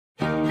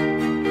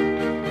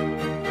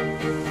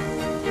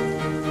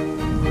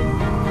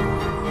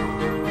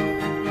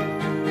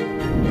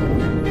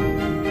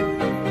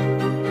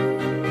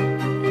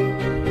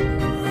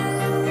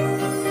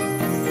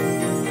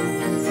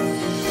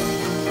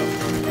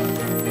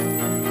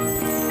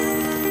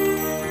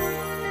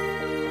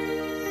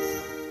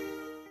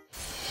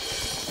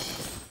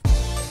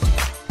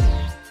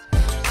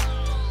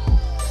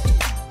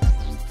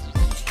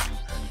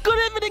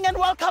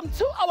Welcome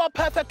to our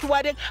perfect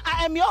wedding.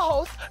 I am your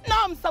host,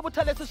 Nam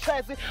Sabutalesi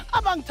Shezi,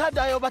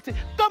 Amangtadayo Bati,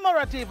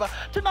 Diva.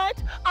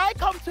 Tonight, I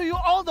come to you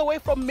all the way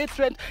from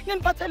Midrand,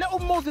 Patele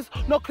Moses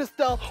no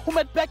Christelle, who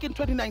met back in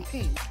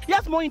 2019.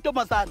 Yes, more into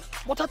Mzanzi.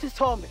 What is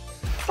told me?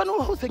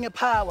 Fanu who's in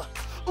power.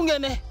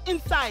 Ungene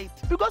inside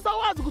because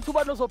I was good to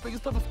know so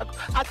big Thomas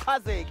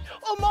Akazek.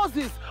 Oh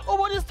Moses, oh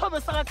what is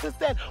Thomas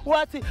Christelle?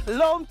 What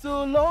lom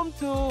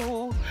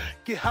to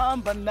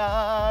Kihamba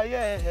na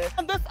yeah.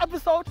 In this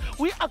episode,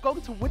 we are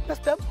going to witness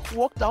them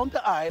walk down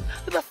the aisle.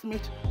 Let us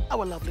meet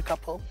our lovely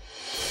couple.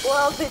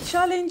 Well, the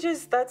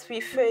challenges that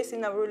we face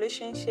in our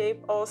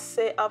relationship, I'll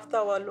say after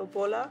our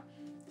lobola.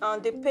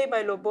 They paid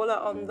my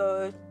lobola on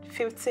the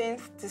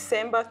 15th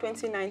December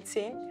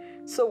 2019.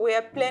 So we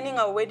are planning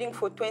our wedding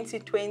for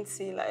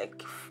 2020,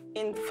 like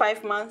in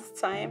 5 months'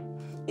 time.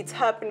 It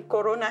happened,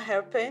 Corona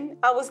happened.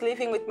 I was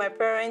living with my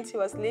parents, he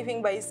was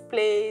living by his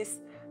place.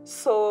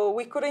 So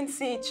we couldn't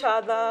see each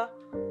other.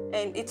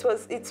 And it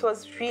was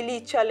really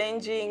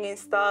challenging and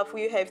stuff.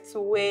 We have to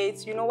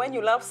wait. You know, when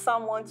you love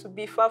someone, to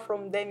be far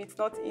from them, it's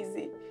not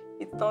easy.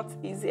 It's not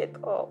easy at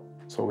all.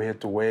 So we had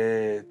to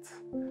wait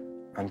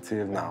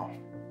until now.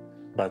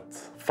 But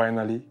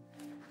finally,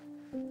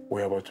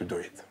 we're about to do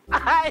it.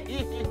 My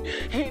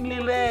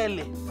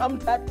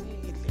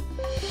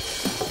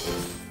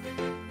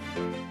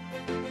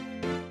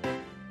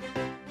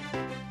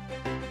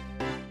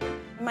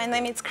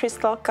name is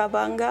Christelle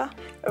Kabanga,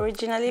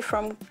 originally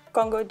from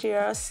Congo,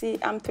 DRC.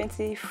 I'm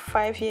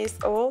 25 years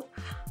old,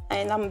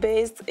 and I'm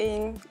based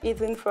in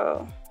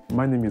Edinburgh.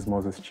 My name is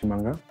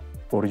Tshimanga,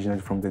 originally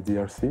from the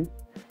DRC,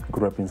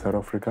 grew up in South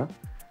Africa,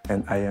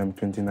 and I am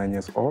 29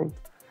 years old,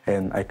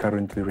 and I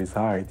currently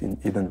reside in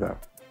Edinburgh.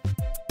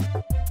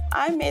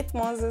 I met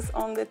Moses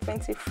on the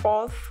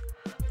 24th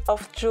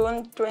of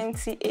June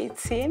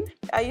 2018.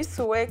 I used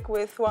to work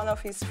with one of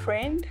his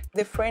friends.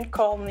 The friend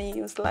called me.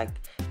 He was like,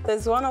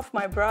 there's one of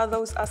my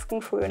brothers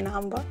asking for your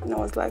number. And I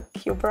was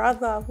like, your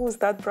brother? Who's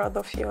that brother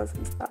of yours?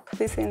 And stuff.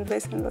 This and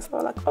this and this. I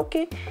was like,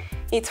 okay,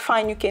 it's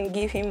fine. You can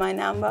give him my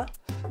number.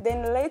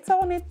 Then later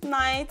on at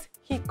night,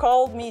 he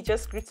called me,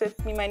 just greeted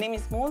me. My name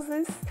is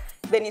Moses.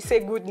 Then he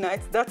said good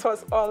night. That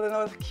was all. And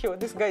I was like, yo,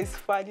 this guy is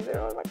funny. Then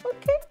I was like,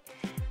 okay.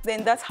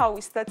 Then that's how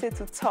we started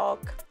to talk.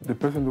 The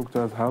person who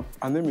does help,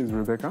 her name is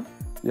Rebecca.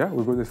 Yeah,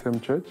 we go to the same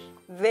church.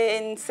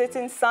 Then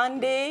certain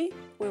Sunday,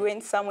 we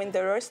went somewhere in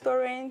the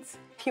restaurant.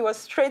 He was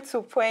straight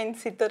to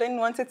point. He didn't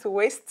want to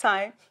waste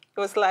time.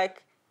 He was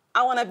like,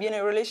 I want to be in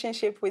a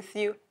relationship with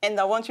you, and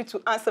I want you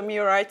to answer me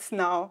right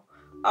now.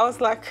 I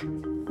was like,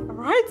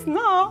 right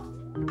now?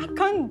 I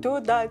can't do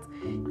that.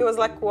 He was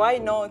like, why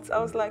not? I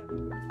was like,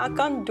 I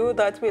can't do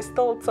that. We're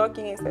still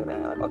talking and stuff.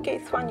 And I'm like, okay,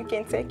 it's fine. You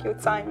can take your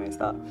time and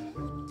stuff.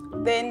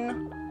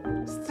 Then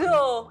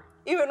still,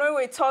 even when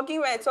we were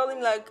talking, when I told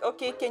him like,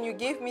 okay, can you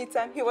give me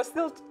time? He was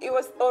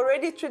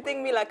already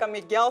treating me like I'm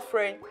a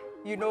girlfriend,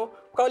 you know,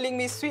 calling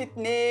me sweet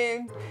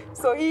names.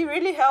 So he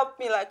really helped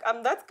me. Like,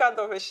 I'm that kind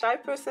of a shy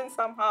person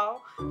somehow.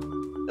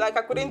 Like,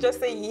 I couldn't just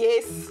say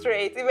yes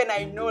straight. Even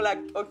I know like,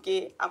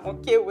 okay, I'm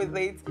okay with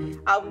it.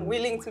 I'm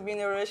willing to be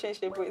in a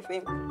relationship with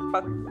him.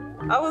 But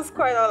I was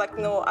quite like,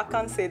 no, I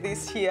can't say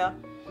this here.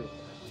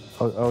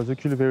 I was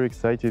actually very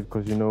excited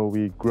because, you know,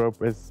 we grew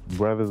up as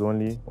brothers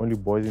only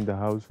boys in the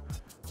house.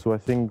 So I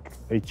think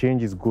a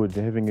change is good.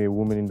 Having a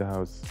woman in the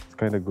house, it's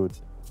kind of good.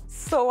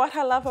 So what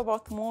I love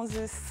about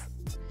Moses,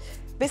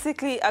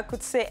 basically I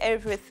could say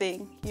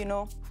everything, you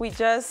know. We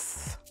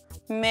just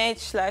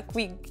match, like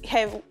we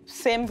have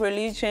same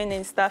religion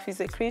and stuff.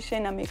 He's a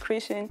Christian, I'm a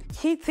Christian.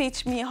 He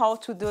teach me how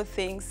to do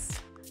things.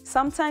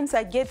 Sometimes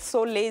I get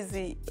so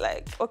lazy,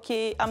 like,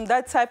 okay, I'm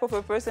that type of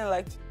a person,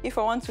 like, if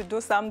I want to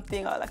do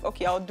something, I'm like,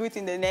 okay, I'll do it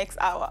in the next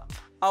hour.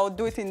 I'll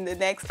do it in the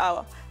next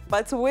hour.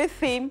 But with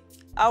him,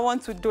 I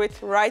want to do it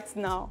right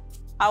now.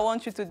 I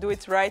want you to do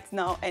it right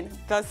now, and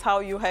that's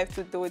how you have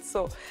to do it.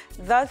 So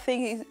that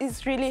thing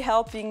is really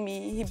helping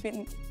me.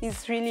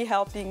 He's really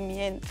helping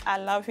me, and I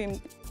love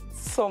him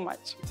so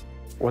much.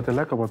 What I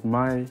like about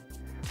my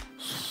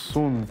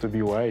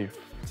soon-to-be wife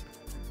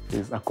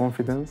is her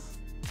confidence,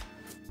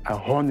 her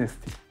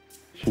honesty.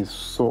 She's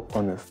so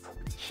honest.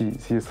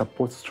 She's a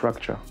support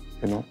structure,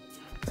 you know,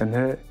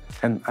 and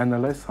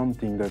analyze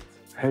something that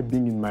her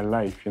being in my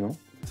life, you know,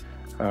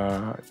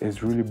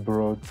 has really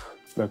brought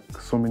like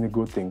so many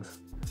good things,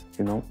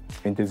 you know,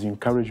 and it has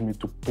encouraged me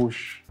to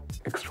push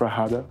extra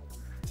harder.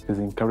 It has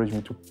encouraged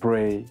me to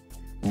pray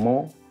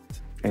more,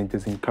 and it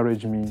has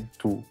encouraged me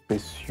to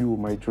pursue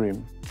my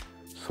dream.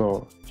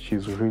 So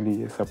she's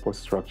really a support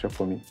structure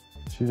for me.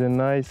 She's a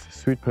nice,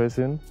 sweet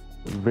person.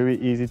 Very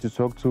easy to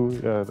talk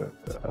to.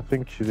 I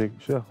think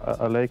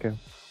I like her.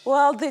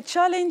 Well, the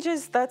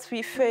challenges that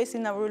we face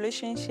in our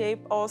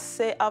relationship, I'll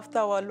say after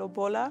our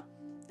lobola.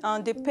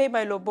 They paid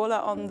my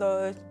lobola on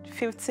the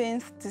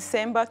 15th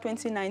December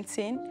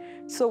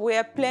 2019. So we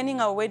are planning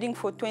our wedding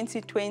for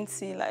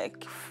 2020,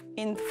 like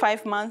in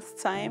 5 months'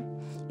 time.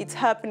 It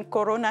happened,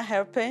 Corona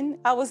happened.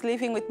 I was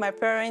living with my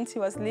parents, he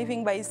was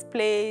living by his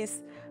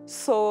place.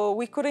 So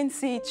we couldn't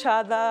see each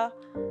other.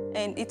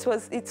 And it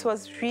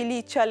was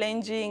really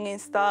challenging and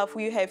stuff.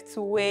 You have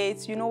to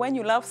wait. You know, when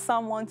you love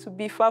someone, to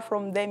be far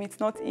from them, it's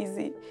not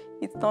easy.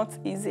 It's not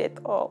easy at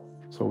all.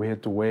 So we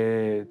had to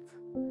wait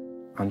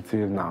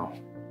until now.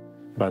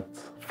 But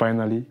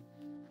finally,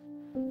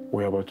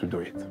 we're about to do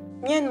it.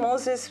 Me and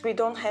Moses, we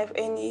don't have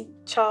any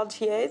child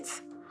yet.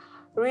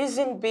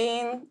 Reason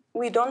being,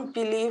 we don't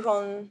believe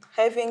on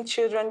having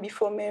children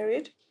before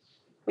married.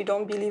 We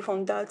don't believe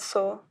on that.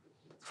 So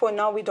for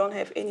now, we don't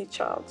have any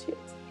child yet.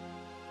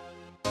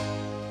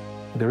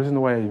 The reason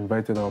why I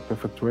invited our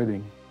perfect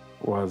wedding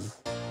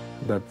was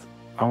that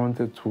I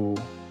wanted to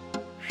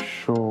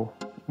show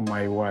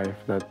my wife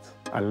that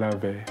I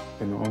love her,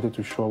 and I wanted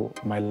to show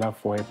my love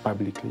for her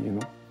publicly, you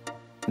know,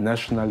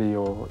 nationally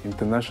or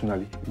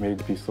internationally, may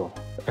it be so.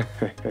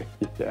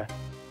 Yeah.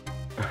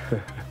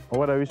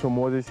 What I wish for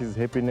Moses is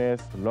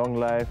happiness, long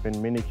life,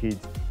 and many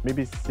kids.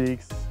 Maybe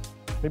 6,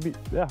 maybe,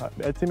 yeah,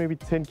 I'd say maybe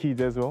 10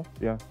 kids as well,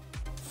 yeah.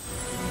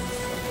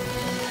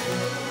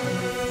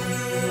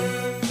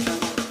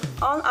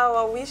 On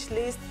our wish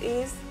list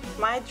is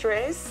my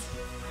dress,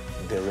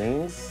 The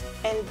rings,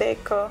 and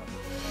decor.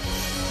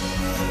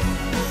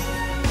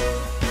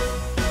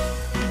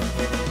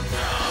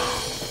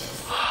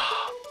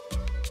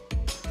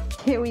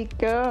 Here we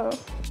go.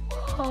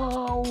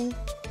 Oh.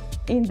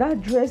 In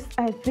that dress,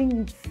 I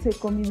think it's a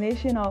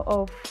combination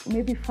of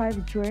maybe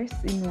 5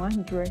 dresses in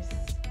one dress.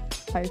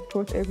 I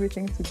put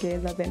everything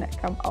together, then I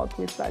come out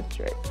with that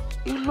dress.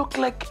 You look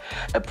like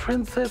a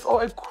princess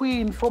or a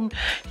queen from,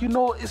 you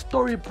know, a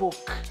storybook.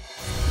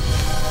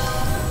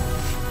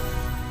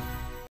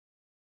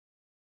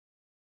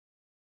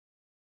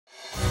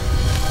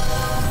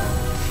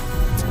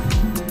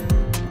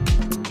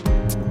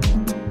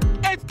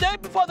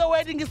 Before the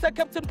wedding is at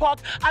Captain Park.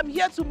 I'm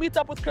here to meet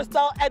up with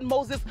Christelle and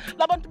Moses.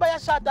 Labantu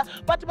bayashada,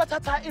 but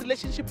bathatha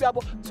relationship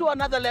yabo to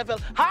another level.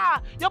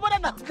 Ha! Yabona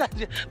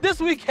namhlanje this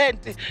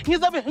weekend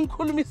ngizabe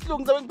ngikhuluma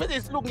isilungu, ngizabe ngiphethe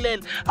isilungu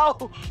leli.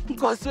 Awu,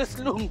 Nkosi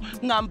wesilungu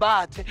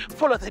ngambathe.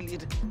 Follow the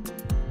lead.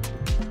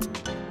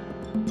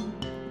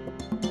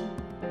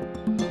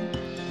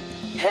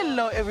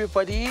 Hello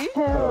everybody.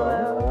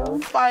 Hello.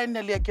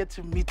 Finally I get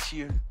to meet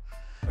you.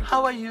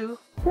 How are you?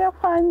 We're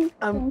fine.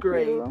 I'm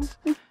great.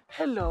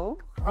 Hello.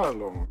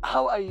 Hello.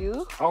 How are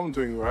you? I'm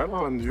doing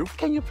well, and you?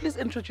 Can you please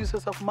introduce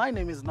yourself? My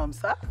name is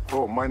Nomsa.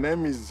 Oh, my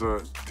name is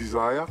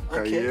Desire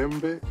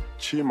Kayembe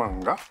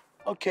Tshimanga.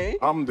 Okay.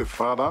 I'm the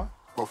father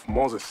of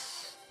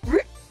Moses.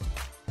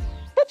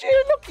 But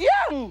you look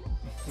young.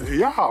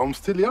 Yeah, I'm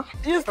still young.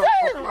 You're still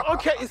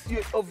okay.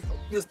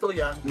 You're still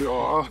young.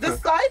 Yeah. This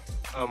side?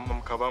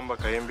 I'm Kabamba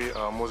Kayembe,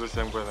 Moses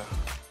Yangwela.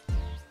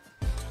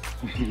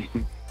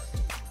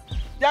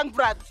 Young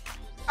brother.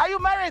 Are you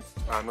married?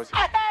 Not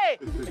yet. Hey!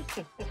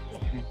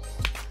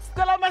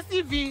 Skolama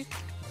CV.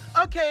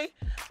 Okay.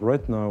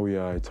 Right now we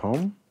are at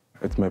home,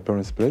 at my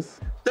parents'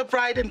 place. The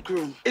bride and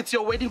groom. It's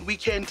your wedding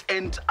weekend,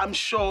 and I'm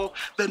sure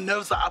the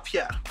nerves are up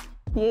here.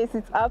 Yes,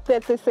 it's up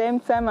at the same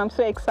time. I'm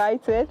so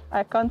excited.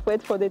 I can't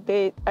wait for the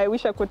date. I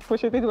wish I could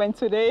push it when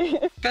today.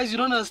 Guys, you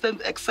don't understand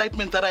the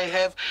excitement that I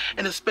have,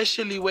 and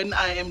especially when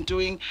I am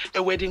doing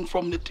a wedding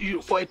for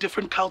a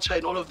different culture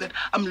and all of that.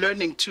 I'm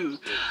learning too.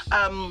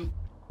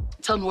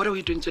 Tell me, what are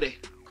we doing today?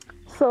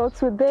 So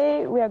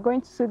today we are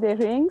going to see the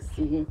rings,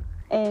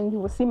 and you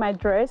will see my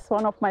dress,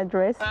 one of my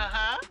dress,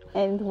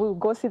 and we'll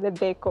go see the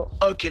decor.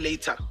 Okay,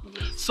 later.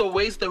 So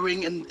where's the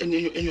ring in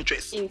your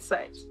dress?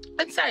 Inside.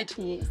 Inside?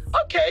 Yes.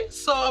 Okay,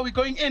 so are we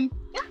going in?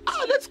 Yeah.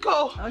 Oh, let's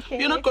go. Okay.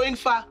 You're not going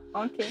far.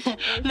 Okay.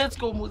 Let's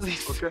go,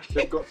 Moses. Okay,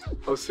 let's go.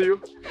 I'll see you.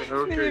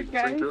 Okay, See you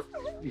guys. thank you.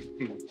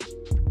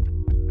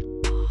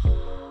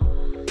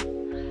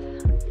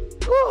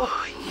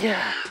 Oh,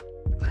 yeah.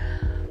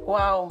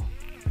 Wow.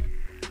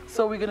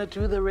 So we're gonna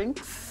do the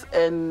rings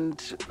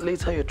and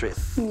later your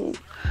dress.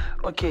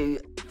 Okay,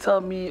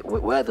 tell me,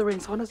 where are the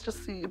rings? I want to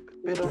just see a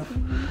bit of,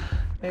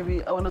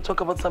 maybe I want to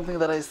talk about something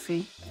that I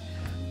see.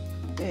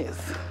 Yes.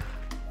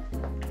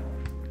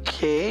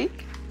 Okay.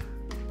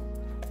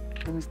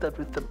 Let me start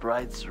with the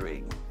bride's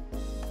ring.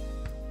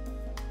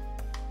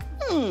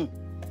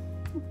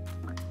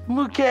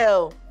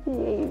 Mukel.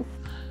 Yes.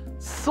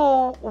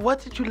 So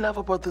what did you love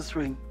about this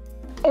ring?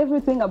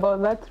 Everything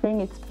about that ring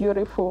is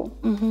beautiful.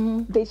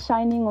 The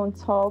shining on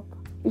top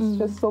is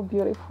just so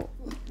beautiful.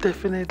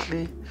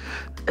 Definitely.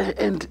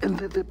 And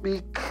the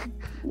big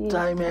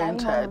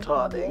diamond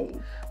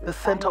darling. The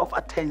center of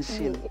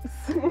attention.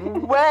 Yes.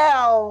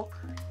 Wow.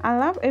 I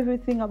love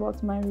everything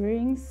about my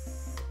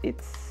rings.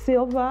 It's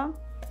silver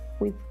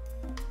with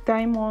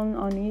diamond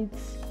on it.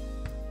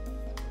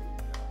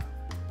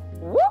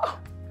 Whoa.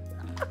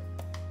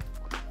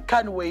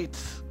 Can't wait.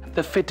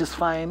 The fit is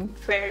fine.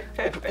 Very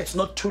perfect. It's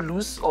not too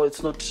loose or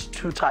it's not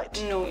too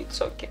tight. No, it's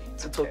okay.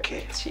 It's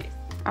okay.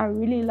 I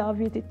really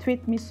love it. It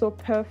fits me so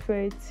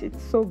perfect.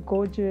 It's so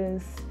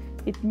gorgeous.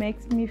 It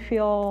makes me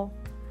feel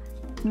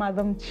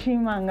Madam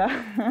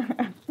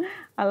Tshimanga.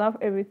 I love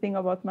everything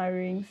about my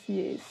rings,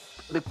 yes.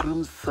 The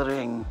groom's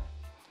ring.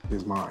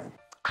 Is mine.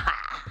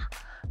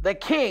 The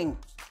king.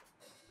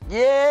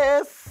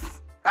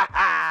 Yes.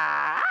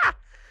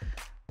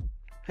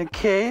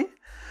 Okay.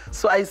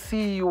 So I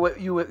see you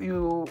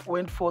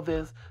went for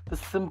the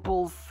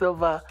simple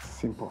silver.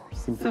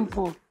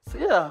 Simple.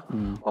 Yeah.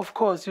 Of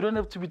course, you don't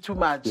have to be too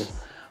much.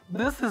 Yes.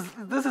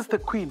 This is the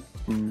queen.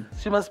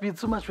 She must be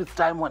too much with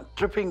diamond,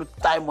 dripping with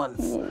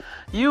diamonds.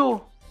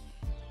 You,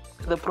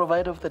 the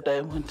provider of the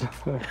diamond.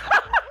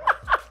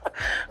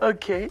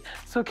 Okay.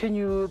 So can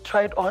you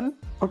try it on?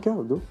 Okay,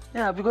 I'll do.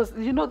 Yeah, because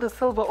you know the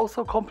silver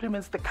also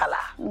complements the color.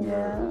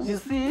 Yeah. You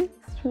see?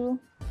 It's true.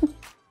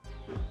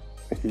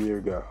 Here you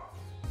go.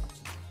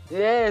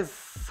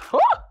 Yes. Oh,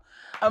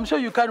 I'm sure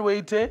you can't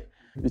wait, eh?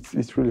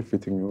 It's really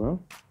fitting me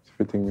well. It's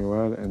fitting me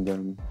well, and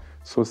then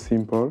so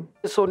simple.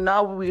 So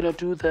now we're gonna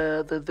do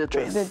the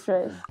dress. The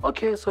dress.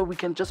 Okay, so we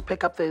can just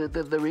pick up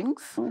the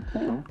rings,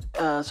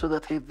 Okay. so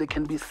that they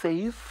can be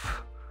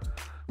safe.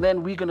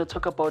 Then we're gonna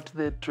talk about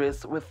the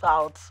dress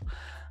without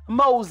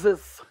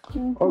Moses.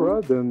 All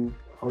right, then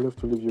I'll have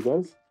to leave you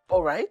guys.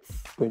 All right.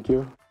 Thank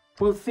you.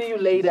 We'll see you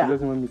She later.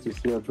 doesn't want me to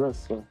see her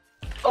dress, so.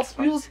 Oh,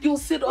 you'll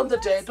sit on the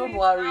chair. Don't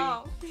worry.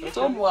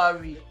 Don't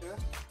worry.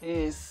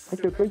 Yes.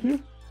 Okay, thank you.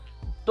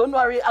 Don't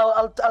worry.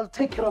 I'll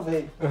take care of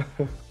her.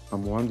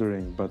 I'm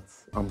wondering, but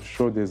I'm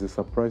sure there's a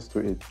surprise to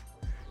it.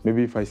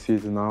 Maybe if I see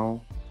it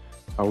now,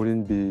 I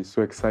wouldn't be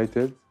so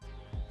excited,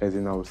 as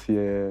in I'll see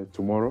her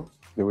tomorrow,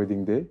 the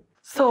wedding day.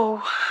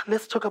 So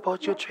let's talk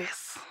about your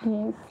dress.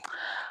 Yes.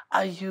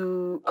 Are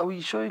you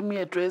showing me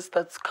a dress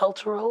that's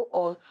cultural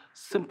or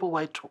simple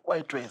white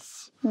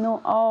dress?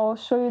 No, I'll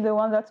show you the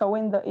one that I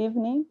wear in the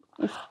evening.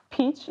 It's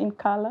peach in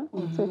color,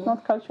 so it's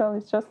not cultural,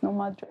 it's just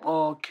normal dress.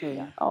 Okay.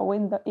 Yeah, I'll wear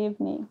in the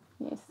evening,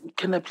 yes.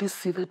 Can I please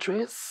see the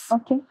dress?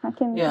 Okay, I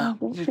can. Yeah,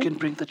 bring you it. can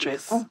bring the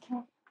dress.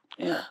 Okay.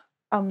 Yeah.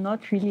 I'm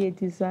not really a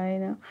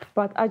designer,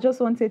 but I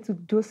just wanted to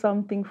do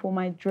something for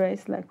my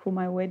dress, like for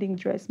my wedding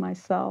dress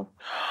myself.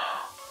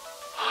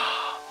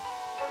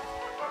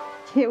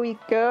 Here we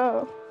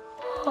go.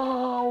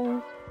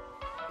 Oh.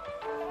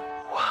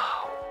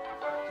 Wow.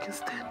 You can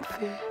stand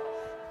there.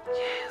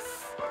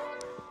 Yes.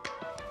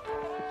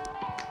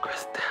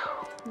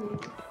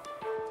 Christelle.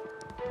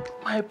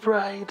 My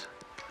bride.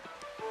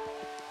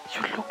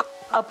 You look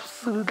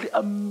absolutely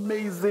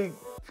amazing.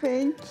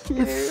 Thank you.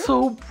 It's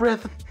so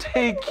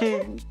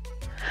breathtaking.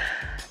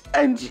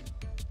 And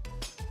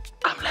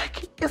I'm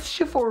like, is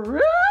she for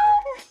real?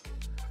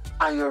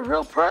 Are you a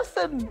real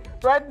person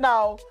right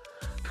now?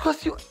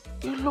 Because you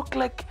look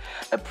like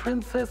a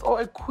princess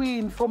or a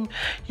queen from,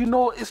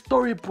 a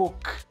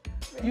storybook.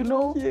 You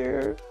know?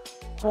 Yeah.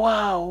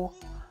 Wow.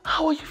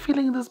 How are you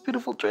feeling in this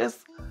beautiful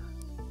dress?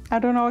 I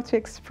don't know how to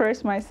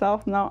express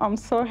myself now. I'm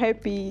so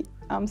happy.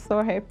 I'm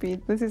so happy.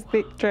 This is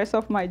the dress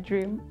of my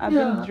dream. I've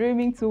been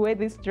dreaming to wear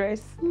this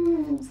dress.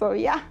 So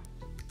yeah.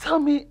 Tell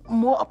me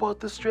more about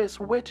this dress.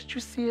 Where did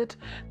you see it?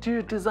 Do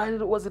you design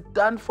it? Was it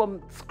done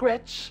from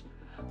scratch?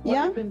 What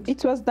happened?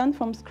 It was done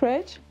from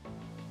scratch.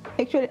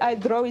 Actually, I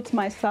draw it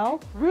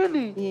myself.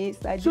 Really?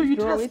 Yes, I did. So you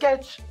did draw a it.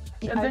 sketch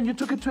and then you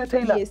took it to a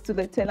tailor? Yes, to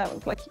the tailor. I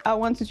was like, I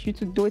wanted you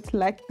to do it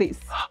like this.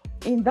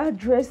 In that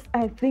dress,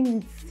 I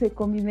think it's a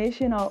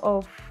combination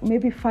of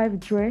maybe 5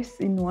 dresses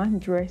in one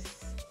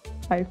dress.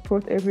 I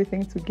put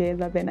everything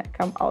together, then I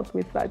come out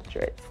with that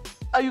dress.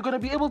 Are you going to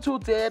be able to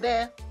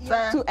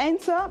To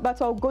enter,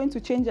 but I'm going to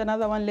change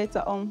another one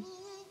later on.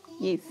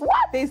 Yes.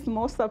 What? There's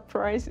more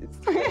surprises.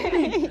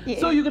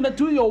 Yes. So you're going to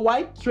do your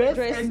white dress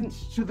and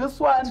to this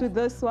one? To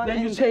this one.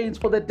 Then you change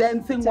for the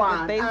dancing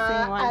one. The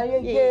dancing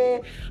one. Yeah.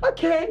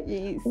 Okay.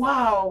 Yes.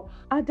 Wow.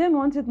 I then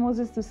wanted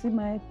Moses to see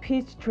my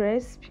peach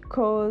dress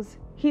because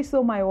he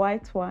saw my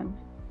white one.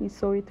 He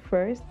saw it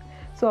first.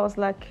 So I was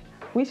like,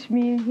 which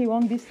means he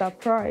won't be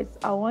surprised.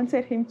 I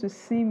wanted him to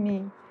see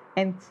me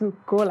and to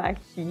go like,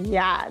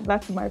 yeah,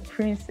 that's my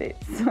princess.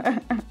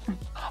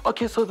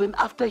 Okay, so then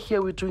after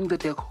here, we're doing the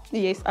deco.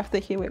 Yes, after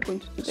here, we're going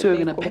to do the So you're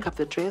going to deco. pick up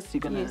the dress?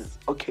 You're going to... Yes.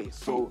 Okay,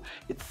 so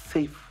it's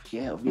safe.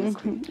 Yeah,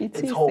 obviously.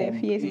 It's home.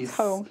 safe. Yes, it's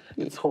home.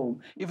 It's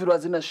home. If it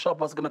was in a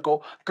shop, I was going to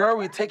go, girl,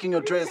 we're taking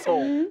your dress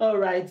home. All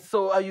right,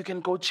 so you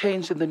can go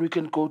change and then we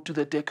can go to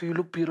the deco. You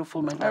look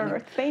beautiful, my All darling.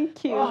 right,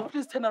 thank you. Oh,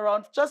 please turn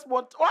around. Just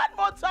one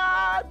more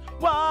time.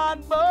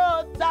 One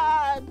more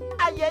time.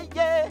 Ay, yeah,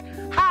 yeah.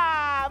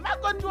 Ha,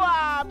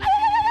 makondwam.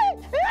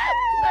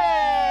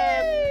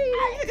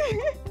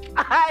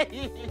 Ay,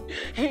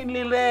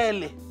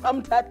 inilele.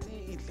 Amthathile.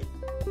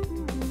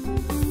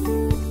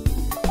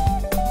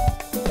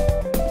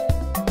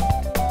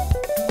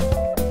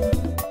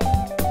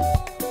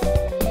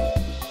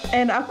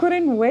 And I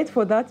couldn't wait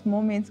for that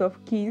moment of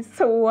kiss.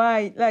 So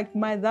why? Like,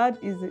 my dad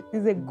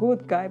is a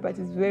good guy, but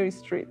he's very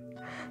strict.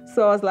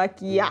 So I was like,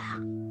 yeah.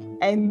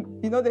 And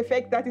the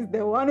fact that he's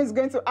the one who's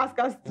going to ask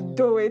us to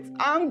do it,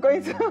 I'm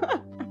going to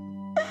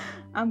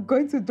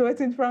do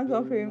it in front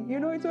of him.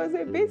 It was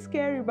a bit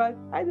scary, but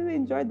I did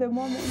enjoy the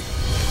moment.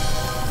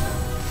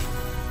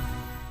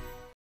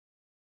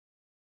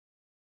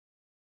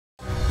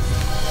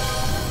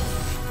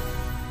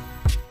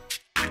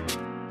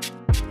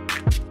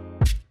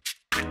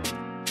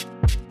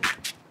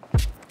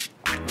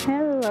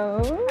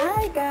 Hello.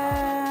 Hi,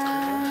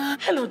 guys.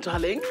 Hello,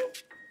 darling.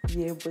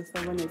 Yeah, but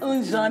someone is.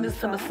 Unjani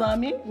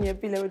Samasami. Yeah,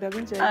 Pila would have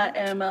been I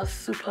am a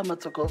super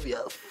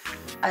matogovias.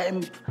 I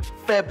am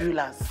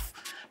fabulous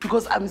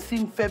because I'm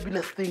seeing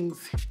fabulous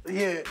things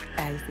here.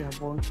 I see a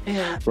bone.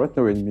 Yeah. Right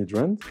now we're in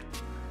Midrand,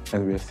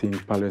 and we're seeing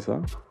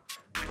Palesa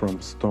from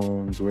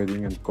Stone's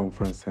Wedding and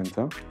Conference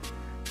Center.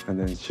 And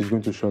then she's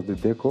going to show the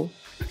deco.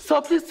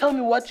 So please tell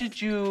me, what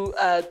did you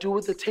do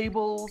with the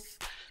tables?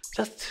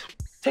 Just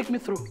take me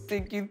through.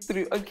 Take you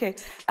through. Okay.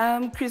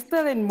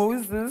 Christelle and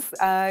Moses,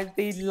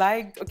 they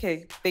liked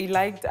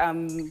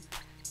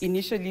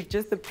initially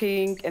just the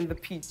pink and the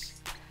peach.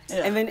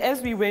 Yeah. And then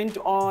as we went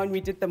on, we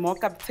did the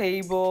mock-up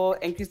table,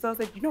 and Christelle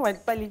said, you know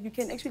what, Pali, you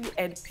can actually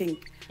add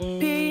pink.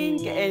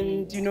 Pink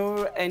and,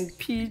 and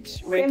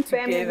peach went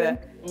together,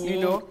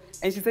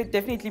 And she said,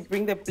 definitely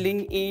bring the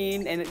bling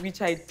in, and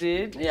which I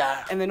did.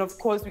 Yeah. And then, of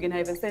course, we can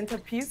have a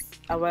centerpiece,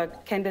 our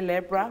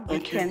candelabra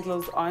with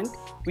candles on,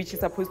 which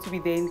is supposed to be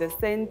there in the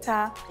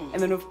center.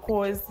 And then, of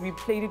course, we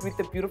played it with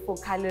the beautiful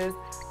colors,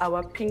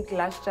 our pink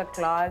luster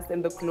glass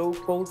and the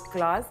gold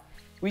glass,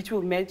 which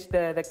will match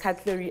the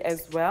cutlery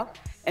as well.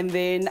 And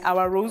then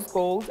our rose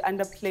gold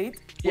underplate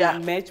will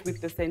match with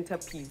the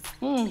centerpiece.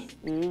 I'm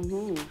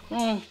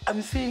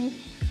seeing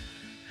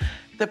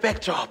the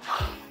backdrop.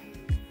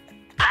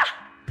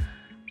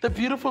 The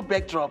beautiful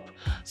backdrop.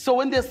 So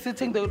when they're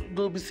sitting,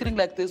 they'll be sitting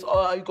like this, or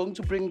are you going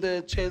to bring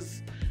the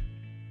chairs?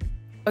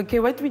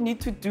 Okay, what we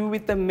need to do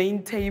with the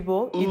main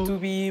table, it will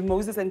be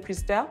Moses and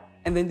Christelle,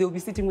 and then they'll be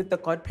sitting with the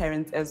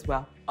godparents as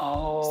well.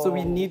 Oh. So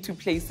we need to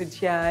place it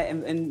here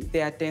and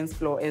their dance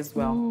floor as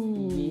well.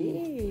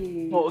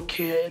 Yeah.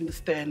 Okay, I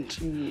understand.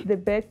 The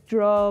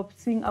backdrop,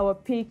 seeing our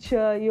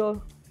picture,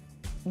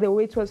 the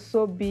way it was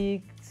so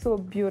big, so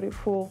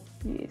beautiful.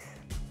 Yes.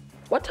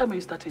 What time are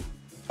you starting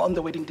on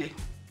the wedding day?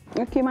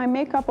 Okay, my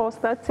makeup will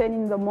start 10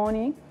 in the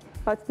morning,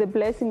 but the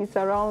blessing is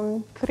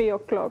around 3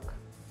 o'clock,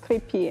 3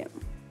 p.m.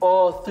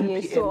 Oh, 3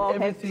 p.m. Yes, so I'll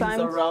everything's have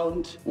time.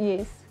 Around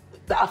Yes.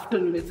 the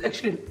afternoon. It's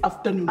actually an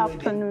afternoon wedding.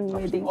 Afternoon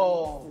wedding.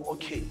 Oh,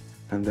 okay.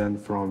 And then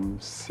from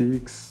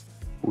 6,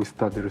 we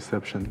start the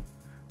reception.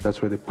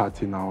 That's where the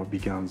party now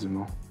begins,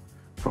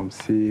 From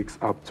 6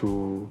 up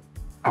to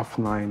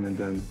 9:30, and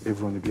then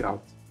everyone will be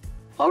out.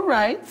 All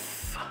right.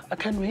 I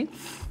can't wait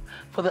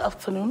for the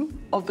afternoon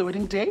of the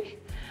wedding day.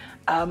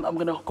 I'm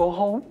going to go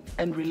home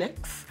and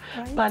relax.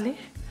 Right. Pali,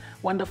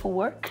 wonderful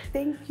work.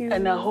 Thank you.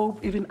 And I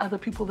hope even other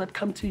people that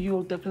come to you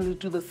will definitely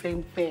do the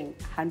same thing.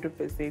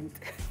 100%.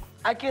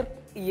 I can.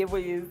 Yeah,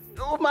 boy.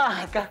 Oh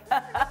my God.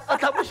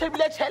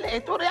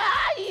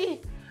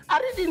 I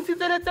didn't see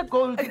that the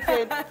gold.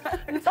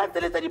 It's not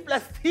the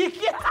plastic.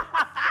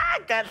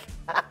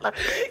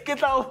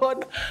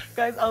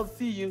 Guys, I'll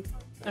see you.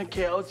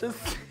 Okay, I was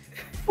just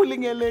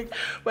pulling a leg.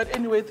 But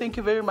anyway, thank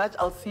you very much.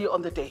 I'll see you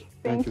on the day.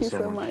 Thank you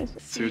so much.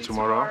 See you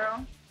tomorrow.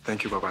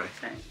 Thank you. Bye-bye.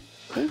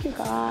 Thank you,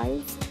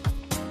 guys.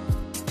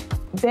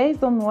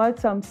 Based on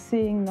what I'm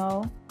seeing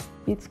now,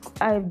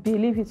 I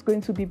believe it's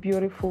going to be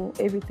beautiful.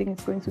 Everything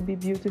is going to be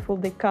beautiful.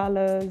 The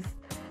colors,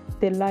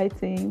 the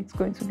lighting, it's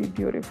going to be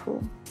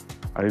beautiful.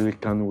 I really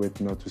can't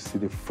wait now to see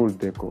the full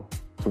deco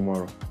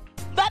tomorrow.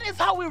 That is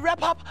how we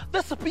wrap up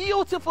this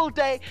beautiful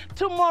day.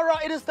 Tomorrow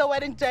it is the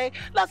wedding day.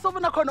 Last over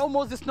no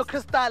Moses no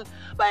Christelle.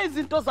 By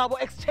izinto zabo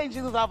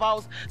exchanging the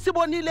vows.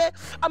 Sibonile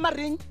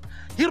amaring,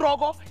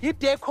 hirogo,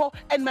 deco,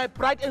 and my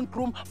bride and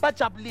groom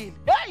bajabulile.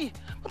 Hey!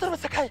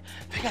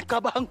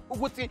 Ngiyacabanga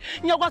ukuthi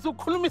ngiyakwazi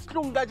ukukhuluma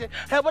isilungu nje.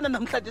 Yabona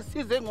namhlanje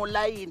size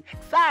ngolayini.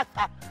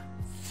 Sasa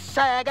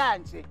shaya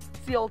kanje.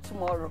 See you all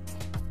tomorrow.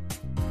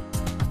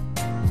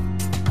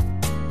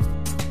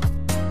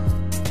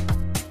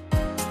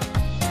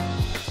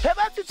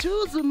 To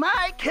choose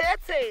my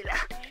caretaker.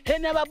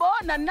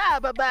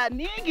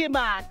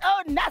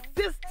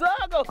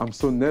 I'm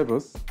so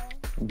nervous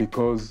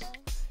because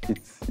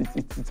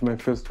it's my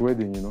first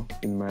wedding,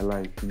 in my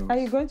life. Are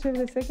you going to have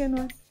the second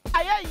one?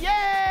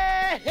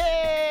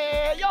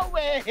 Yeah, your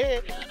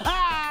way.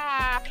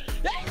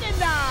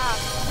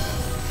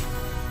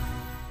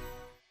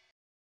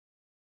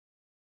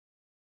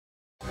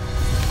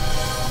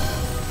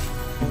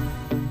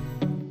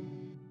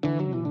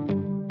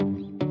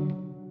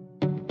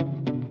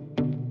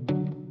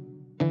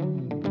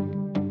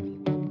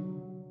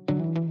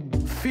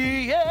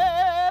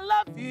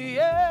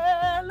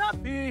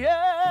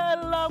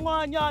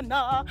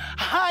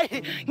 Hi,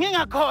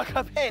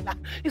 ngingakhohlwa phela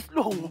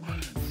isilungu.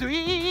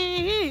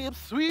 Sweep,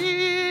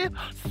 sweep,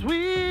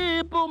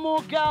 sweep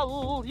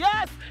umugel.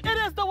 Yes, it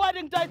is the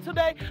wedding day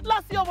today.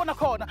 Last year on a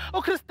corner,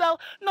 Christelle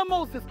and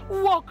Moses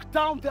walk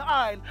down the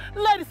aisle.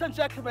 Ladies and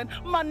gentlemen,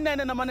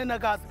 manene na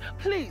manenagazi,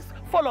 please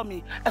follow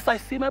me as I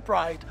see my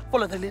bride.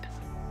 Follow the lead.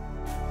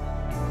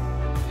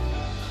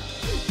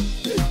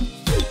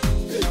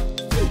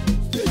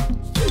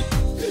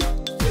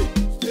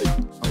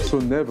 I'm so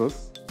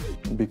nervous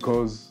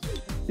because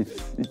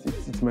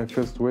it's my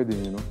first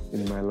wedding,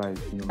 in my life.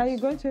 Are you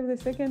going to have the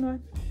second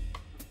one?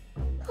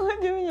 What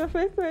do you mean your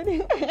first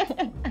wedding?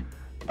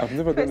 I've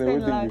never done a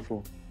wedding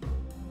before.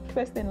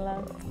 First and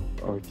last.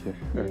 Okay.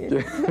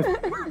 Yes.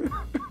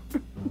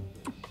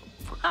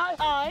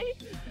 Hi.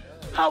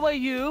 How are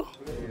you?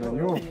 And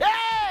you?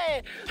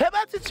 Hey!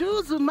 About to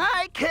choose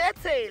my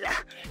kettle.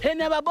 Hey,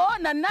 never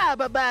born a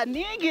naba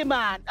ningi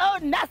man. Oh,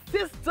 nasty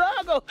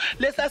struggle.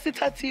 Let's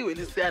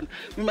listen.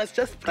 We must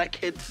just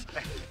bracket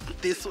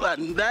this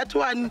one, that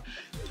one.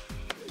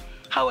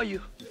 How are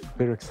you?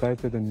 Very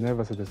excited and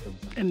nervous at the same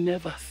time. And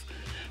nervous.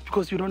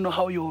 Because you don't know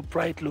how your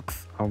bride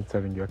looks. I'm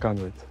telling you, I can't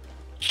wait.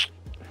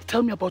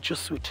 Tell me about your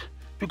suit.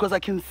 Because I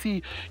can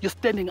see you're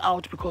standing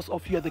out because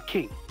of you're the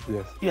king.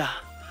 Yes. Yeah.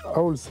 I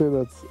would say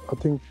that I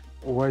think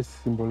white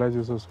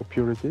symbolizes also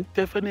purity.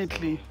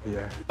 Definitely.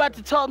 Yeah.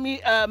 But tell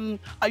me,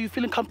 are you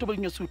feeling comfortable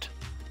in your suit?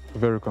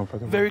 Very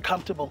comfortable. Very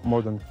comfortable.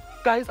 More than.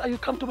 Guys, are you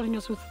comfortable in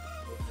your suit?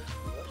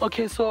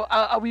 Okay, so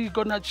are we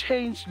gonna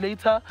change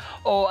later,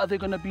 or are they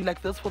gonna be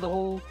like this for the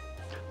whole?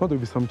 No, there'll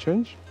be some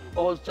change.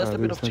 Or just a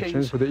bit of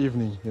change? For the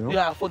evening, you know?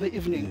 Yeah, for the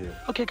evening.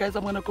 Yeah. Okay, guys,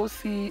 I'm gonna go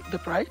see the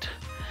bride.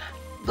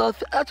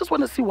 I just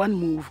wanna see one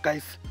move,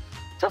 guys.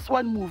 Just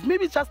one move,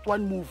 maybe just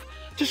one move.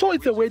 To show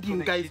it's a wedding,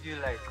 guys. Give you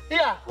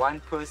like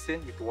one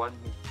person with one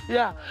move.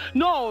 Yeah,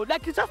 no,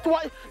 like it's just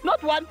one,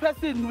 not one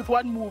person with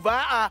one move.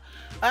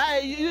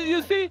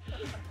 You see,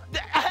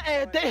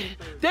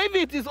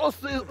 David is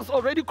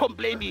already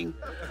complaining.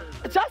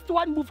 Just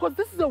one move, because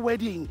this is a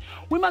wedding.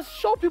 We must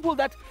show people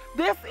that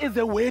this is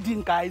a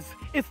wedding, guys.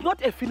 It's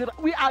not a funeral.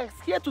 We are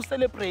here to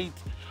celebrate.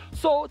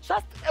 So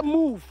just a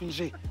move,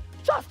 Nje.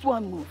 Just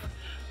one move.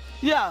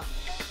 Yeah.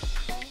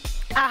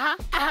 Yeah.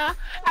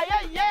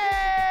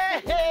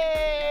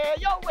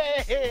 Yo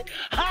way.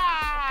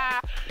 Ha.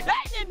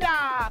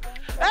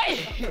 Hey.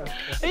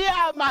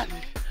 Yeah, man.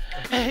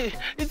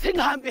 It's in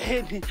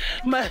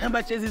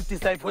my Jesus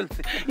disciples.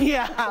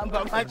 Yeah, I'm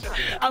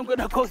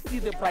gonna go see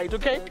the bride,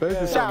 okay?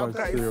 Thank you so much.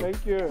 Guys.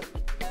 Thank you.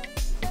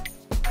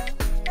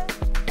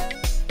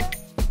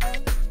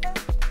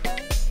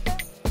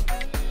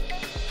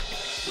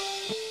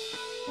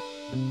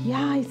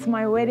 Yeah, it's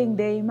my wedding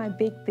day, my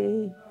big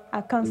day. I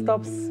can't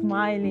stop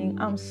smiling.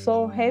 I'm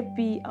so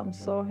happy. I'm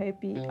so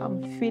happy.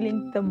 I'm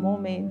feeling the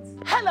moment.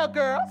 Hello,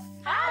 girls.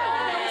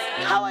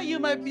 Hi. How are you,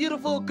 my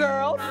beautiful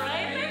girls?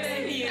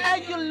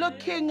 And you're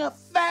looking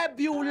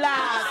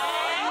fabulous.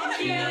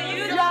 Thank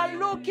you. You're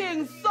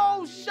looking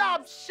so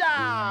sharp.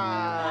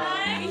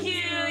 Thank you.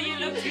 You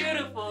look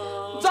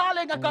beautiful.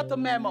 Darling, I got the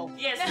memo.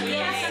 Yes.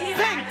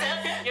 Pink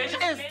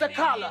is the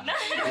color.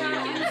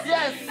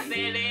 Yes.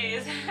 It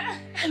is.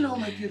 Hello,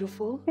 my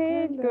beautiful.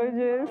 Hey,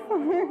 gorgeous.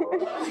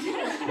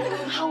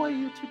 How are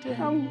you today?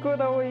 I'm good.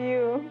 How are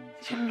you?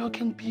 You're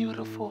looking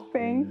beautiful.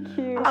 Thank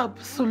you.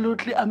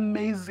 Absolutely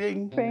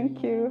amazing.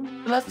 Thank you.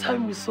 Last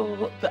time we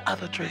saw the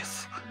other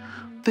dress.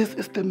 This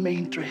is the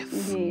main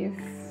dress. Yes.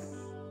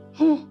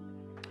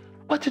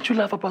 What did you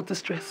love about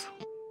this dress?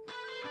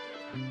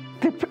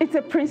 It's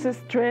a princess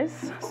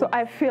dress, so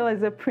I feel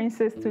as a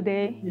princess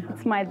today. Yeah.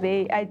 It's my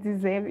day. I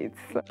deserve it.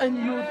 And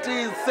you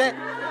deserve.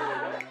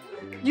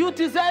 You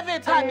deserve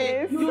it, honey.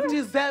 Yes. You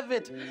deserve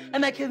it.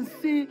 And I can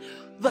see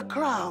the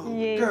crown,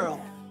 yes.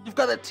 Girl. You've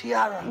got a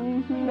tiara.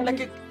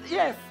 Like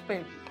yes,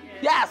 babe.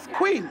 Yes,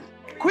 queen.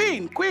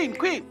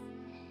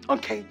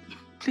 Okay,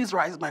 please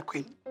rise, my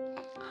queen.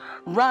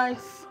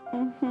 Rise,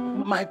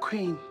 my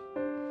queen.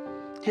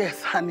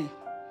 Yes, honey.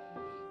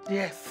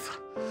 Yes.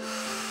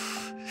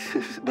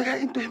 Better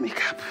into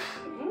makeup.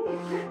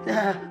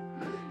 Yeah.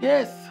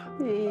 Yes.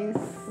 Yes.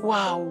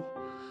 Wow.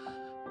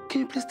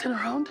 Can you please turn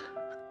around?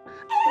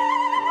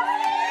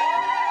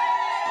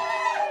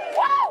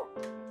 Wow!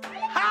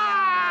 Ha!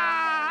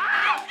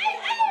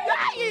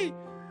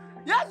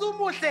 Yes,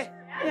 umuhle.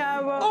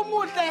 Yabo.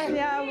 Umuhle.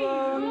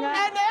 Yabonga.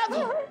 And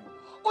yazo.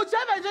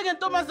 Ujava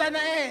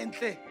njengentombazana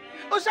enhle.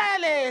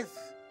 Ushayelesi.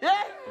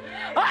 Yeah?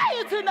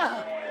 Hayi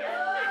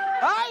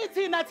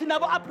thina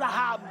bo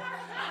Abraham.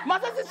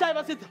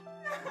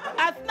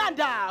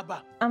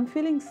 I'm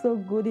feeling so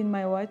good in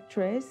my white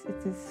dress.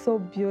 It is so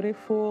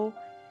beautiful.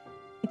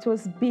 It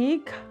was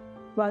big,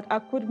 but I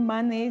could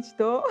manage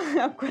though.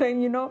 I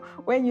couldn't,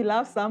 when you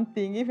love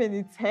something, even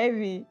it's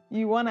heavy,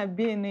 you want to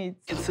be in it.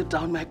 You can sit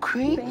down, my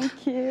queen.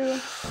 Thank you.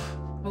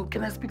 Oh,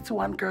 can I speak to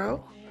one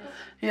girl?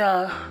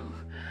 Yeah.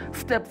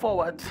 Step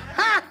forward.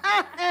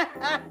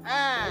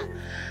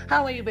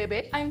 How are you,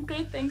 baby? I'm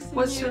great, thanks.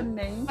 What's your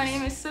name? My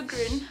name is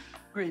Sugrin.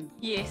 Green.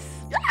 Yes.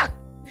 Yeah.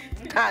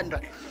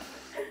 Tandra.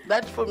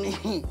 That for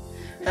me,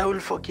 I will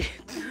forget.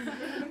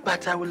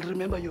 But I will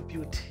remember your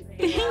beauty.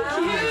 Thank you.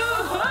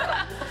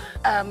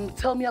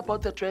 Tell me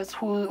about the dress,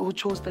 who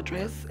chose the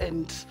dress,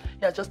 and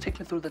yeah, just take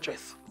me through the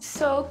dress.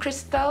 So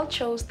Christelle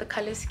chose the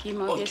color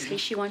scheme, obviously. Okay.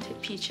 She wanted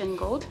peach and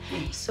gold.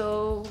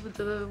 So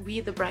we,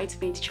 the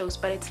bridesmaids, chose,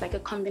 but it's like a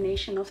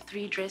combination of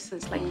 3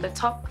 dresses, like the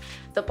top,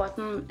 the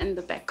bottom, and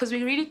the back. Because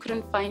we really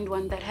couldn't find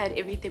one that had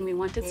everything we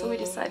wanted, so we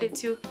decided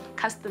to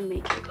custom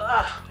make it.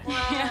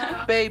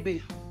 Yeah.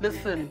 Baby,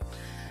 listen,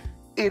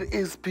 it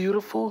is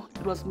beautiful.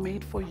 It was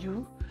made for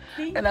you.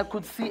 And I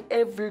could see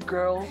every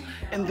girl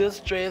in this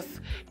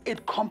dress.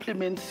 It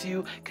compliments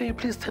you. Can you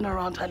please turn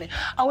around, honey?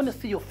 I want to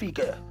see your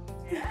figure.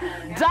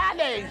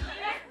 Darling,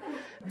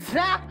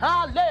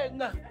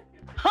 Darling,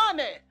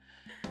 honey,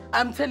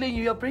 I'm telling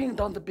you, you're bringing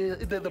down the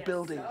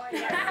building.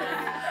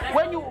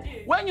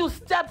 When you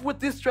step with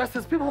these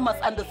dresses, people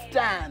must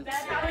understand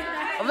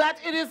that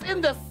it is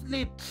in the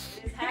slit.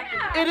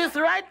 It is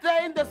right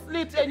there in the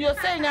slit, and you're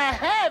saying,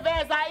 "Hey,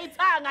 there's a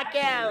itanga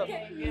girl."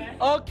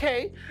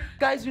 Okay,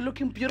 guys, you're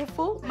looking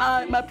beautiful,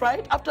 my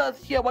bride. After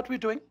here, what we're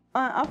doing?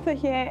 After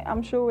here,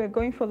 I'm sure we're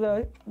going for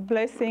the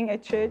blessing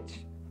at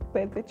church,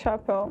 at the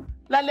chapel.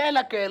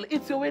 Lalela, girl,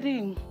 it's your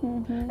wedding,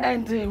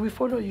 and we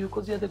follow you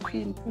because you're the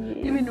queen. Yes.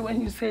 Even when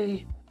you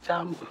say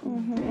jump,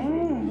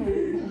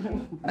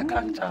 I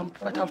can't jump,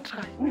 but I'll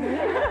try.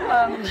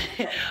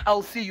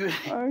 I'll see you.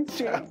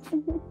 Okay.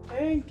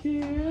 Thank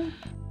you.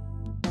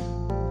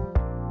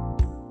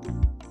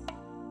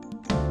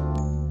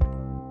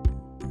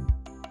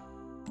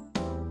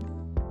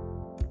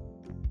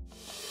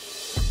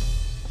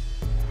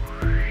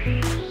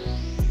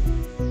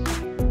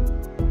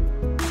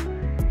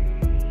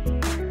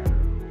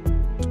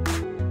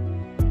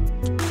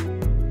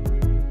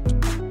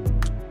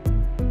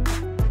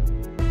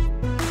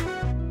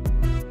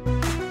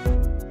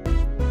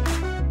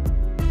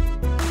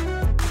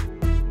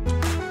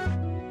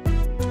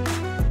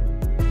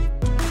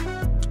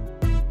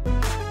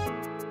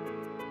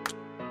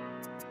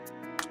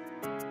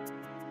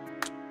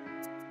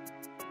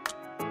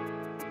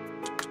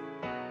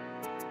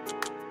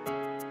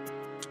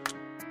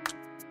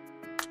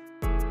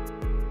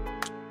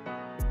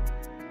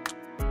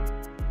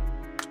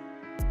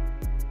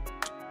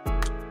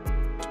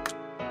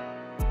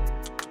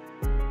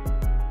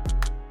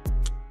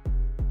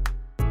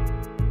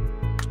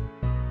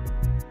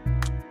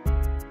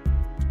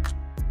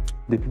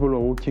 The people who are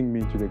walking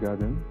me into the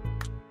garden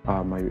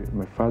are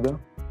my father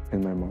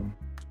and my mom.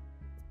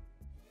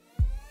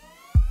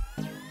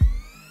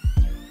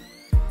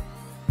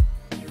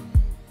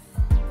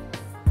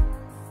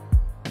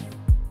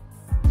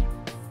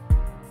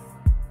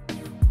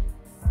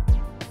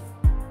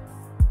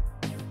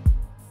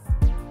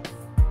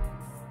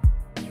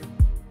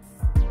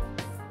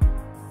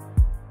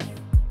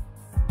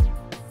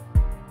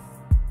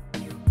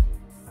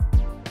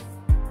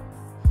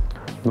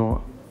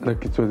 No,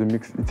 like it was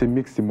it's a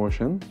mixed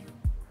emotion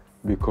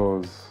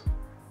because,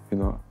 you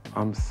know,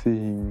 I'm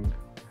seeing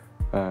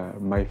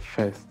my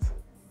first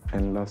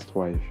and last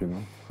wife, you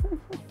know,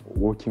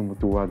 walking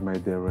toward my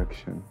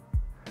direction.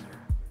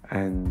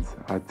 And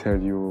I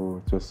tell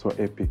you, it was so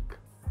epic,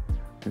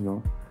 you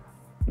know,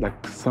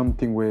 like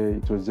something where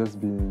it was just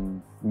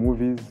been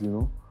movies, you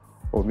know,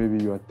 or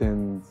maybe you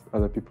attend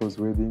other people's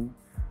wedding,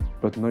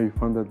 but now you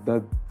found out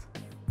that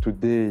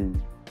today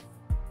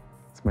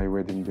it's my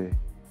wedding day.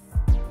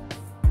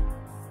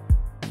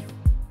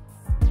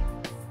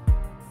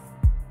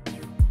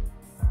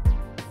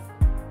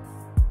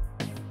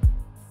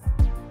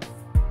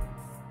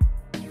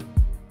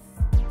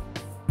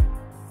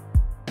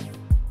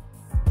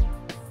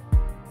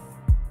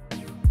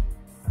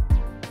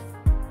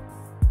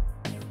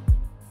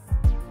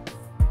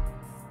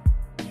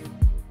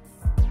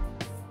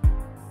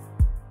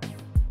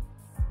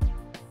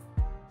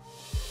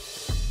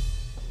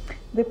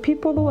 The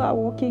people who are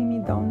walking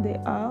me down the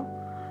aisle,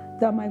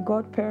 they're my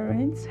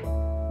godparents.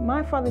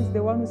 My father is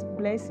the one who's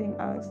blessing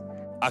us.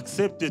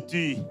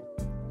 Acceptes-tu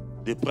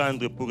de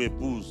prendre pour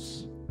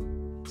épouse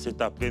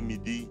cet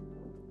après-midi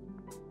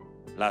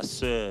la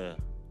sœur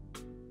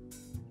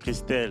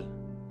Christelle?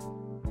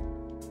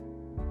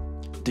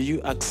 Do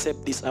you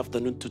accept this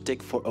afternoon to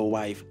take for a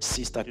wife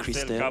Sister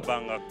Christelle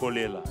Kabanga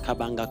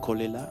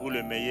Kolela pour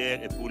le meilleur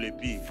et pour le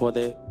pire? For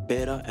the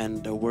better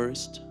and the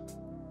worst?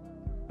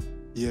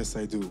 Yes,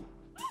 I do.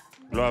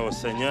 Gloire au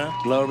Seigneur.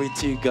 Glory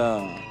to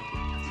God.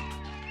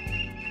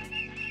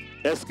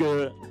 Est-ce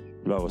que,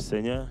 gloire au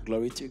Seigneur,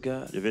 Glory to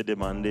God. Je vais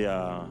demander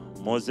à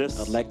Moses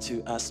I'd like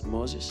to ask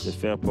Moses de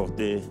faire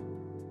porter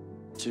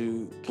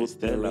to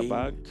Christelle la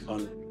bague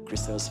on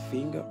Christelle's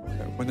finger.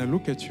 When I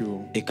look at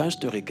you, Et quand je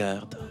te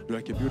regarde, you're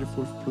like a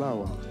beautiful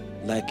flower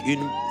like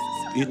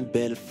une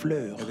belle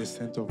fleur at the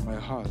center of my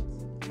heart.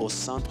 au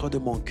centre de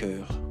mon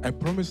cœur. I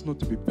promise not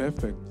to be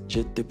perfect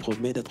Je te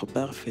promets d'être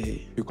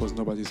parfait. because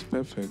nobody's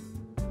perfect.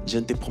 Je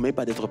ne te promets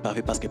pas d'être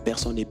parfait parce que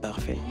personne n'est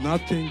parfait.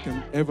 Nothing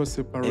can ever Et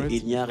separate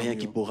il n'y a from rien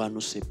qui you, pourra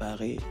nous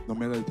séparer no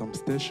matter the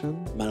temptation,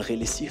 malgré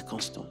les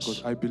circonstances.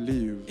 because I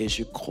believe Et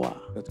je crois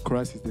that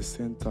Christ is the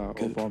center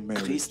que of our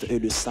marriage. Christ est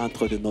le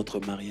centre de notre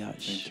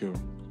mariage. Thank you.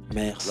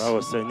 Merci. Gloire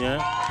au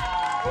Seigneur.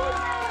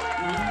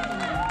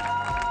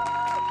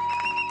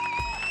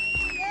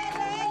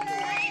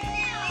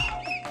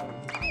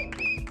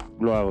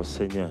 Gloire au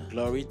Seigneur.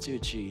 Glory to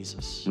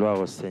Jesus. Gloire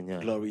au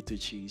Seigneur. Glory to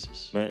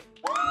Jesus. Mais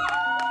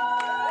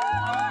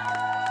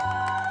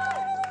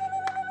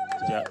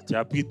tu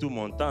as pris tout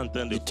mon temps en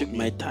train de You took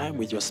my time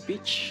with your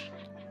speech.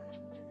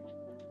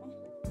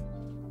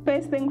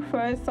 First thing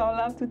first, I'll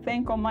have to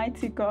thank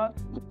Almighty God.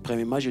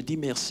 Premièrement, je dis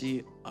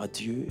merci à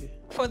Dieu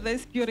for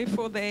this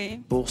beautiful day.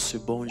 pour ce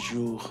bon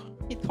jour.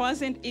 It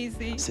wasn't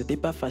easy. C'était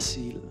pas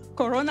facile.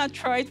 Corona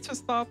tried to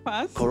stop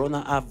us.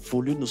 Corona a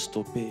voulu nous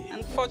stopper.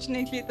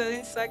 Unfortunately, it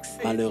didn't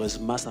succeed.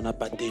 Malheureusement, ça n'a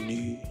pas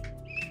tenu.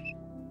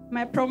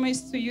 My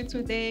promise to you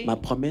today, Ma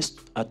promesse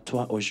à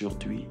toi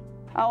aujourd'hui,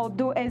 I'll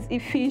do as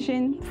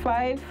Ephesians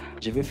 5,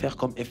 je vais faire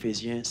comme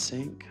Éphésiens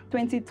 5,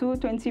 22,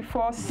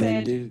 24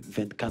 said, 22,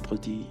 24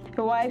 dit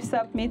your wife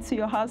submit to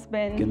your que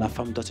husband, la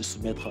femme doit se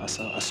soumettre à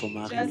son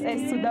mari just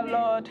as to the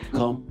Lord,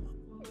 comme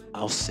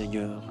au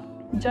Seigneur.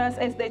 just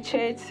as the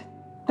church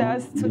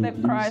does to the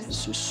L'Église Christ.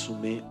 se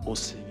soumet au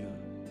Seigneur.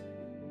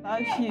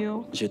 Love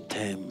you. Je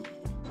t'aime.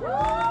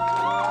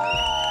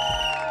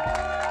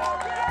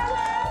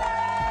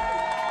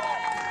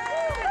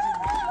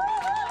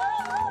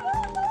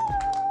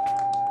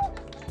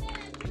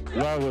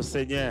 Gloire au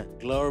Seigneur.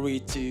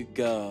 Glory to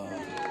God.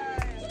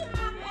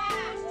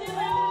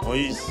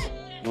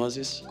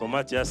 Moses,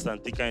 comment tu as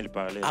senti quand il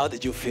parlait? How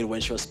did you feel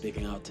when she was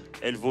speaking out?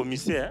 Elle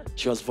vomissait, hein?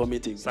 She was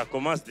vomiting. Ça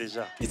commence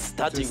déjà. It's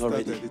starting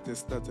already. It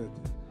started.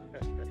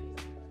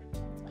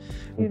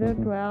 You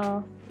did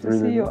well. To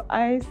Really? see your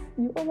eyes,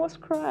 you almost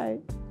cried.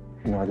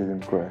 No, I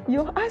didn't cry.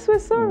 Your eyes were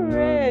so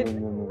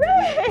red. No.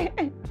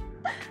 Red.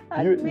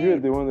 You're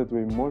the one that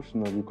were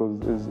emotional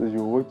because as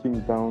you're walking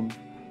down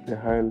the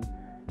aisle,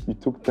 you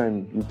took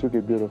time. You took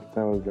a bit of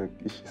time. I was like,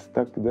 is she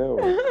stuck there?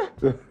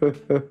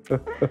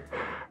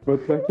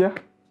 But like, yeah.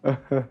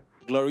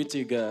 Glory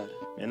to God.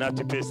 Maintenant,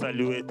 tu peux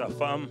saluer ta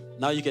femme.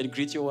 Now you can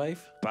greet your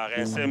wife par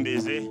un saint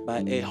baiser. By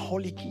a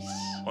holy kiss.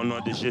 Au nom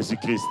de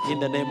Jésus-Christ. In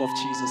the name of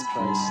Jesus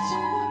Christ.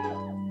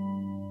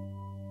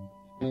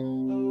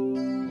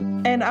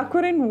 And I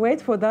couldn't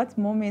wait for that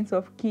moment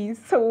of kiss.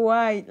 So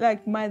why?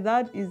 Like, my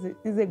dad is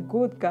a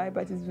good guy,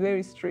 but he's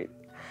very strict.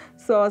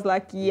 So I was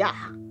like, yeah.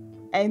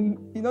 And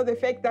you know, the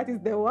fact that he's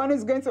the one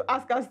who's going to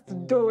ask us to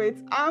do it,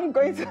 I'm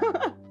going to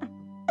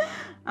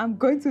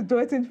do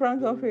it in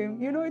front of him.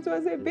 You know, it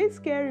was a bit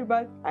scary,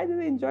 but I did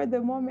enjoy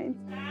the moment.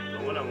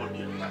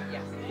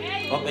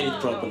 Open it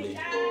properly. It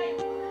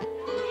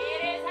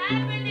is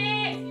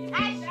happening.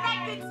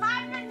 Hashtag it's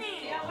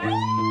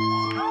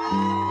happening.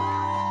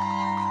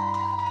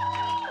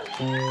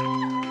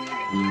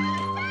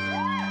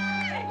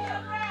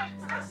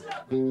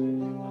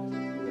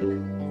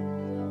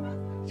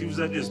 Qui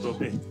vous a dit de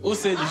stopper? Who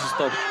said you should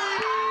stop?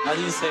 I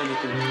didn't say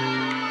anything.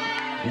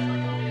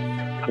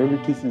 Every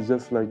kiss is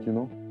just like, you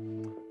know,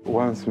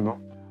 once, you know.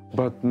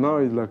 But now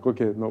it's like,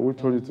 okay, no, we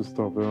told you to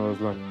stop. And I was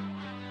like,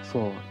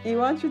 so. He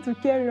wants you to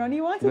carry on.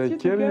 He wanted Like you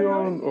to carry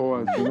on.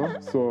 or what, you know?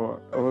 So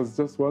I was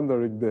just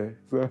wondering there.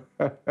 So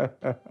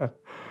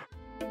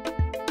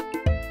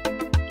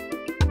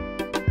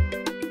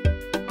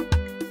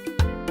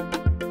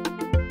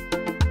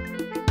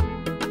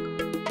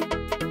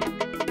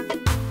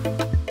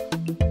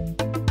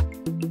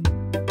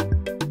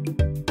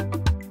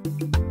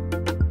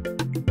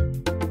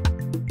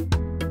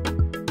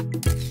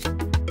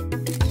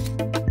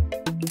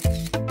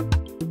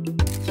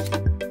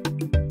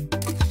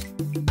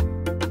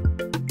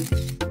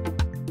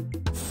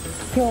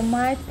For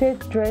my third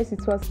dress,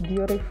 it was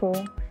beautiful.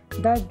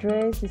 That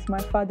dress is my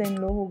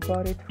father-in-law who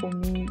got it for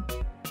me,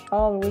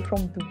 all the way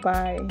from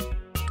Dubai.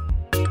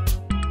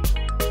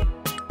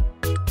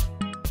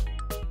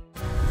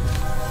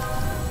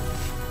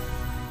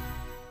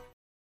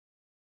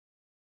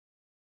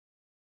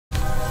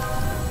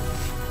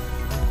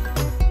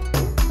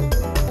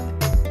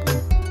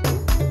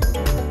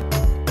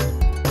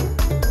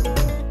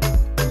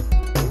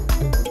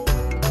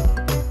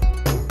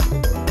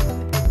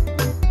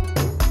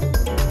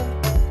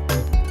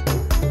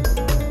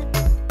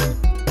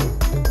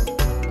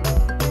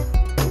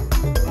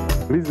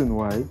 reason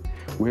why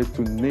we had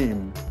to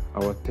name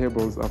our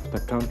tables after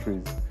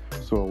countries.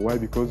 So why?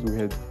 Because we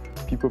had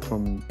people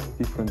from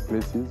different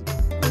places.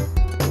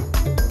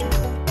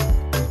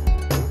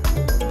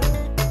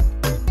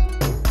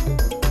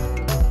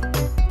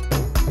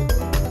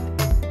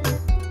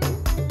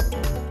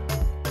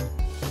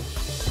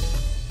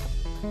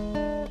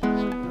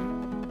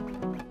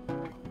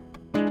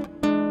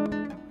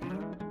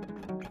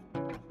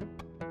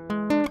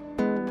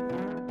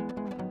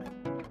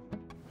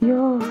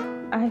 Yo,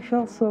 I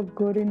felt so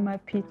good in my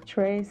peak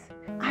dress.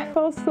 I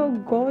felt so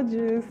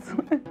gorgeous.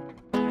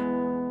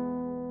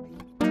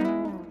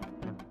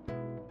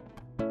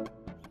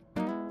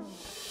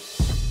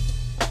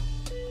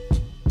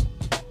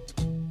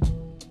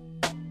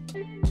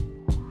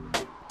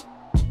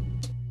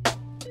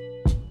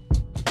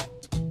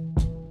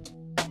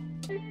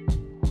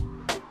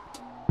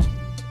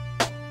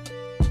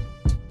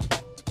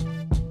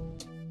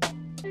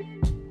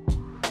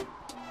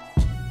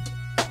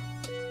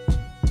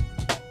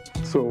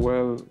 So,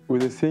 well,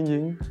 with the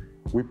singing,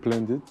 we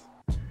planned it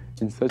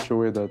in such a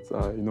way that,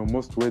 you know,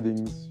 most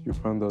weddings, you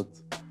find out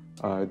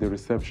the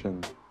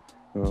reception,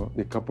 you know,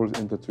 the couples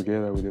enter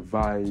together with a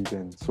vibe,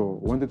 and so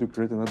wanted to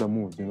create another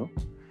mood, you know.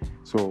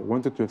 So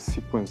wanted to have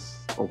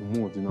sequence of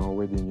mood in our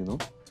wedding, you know,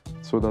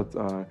 so that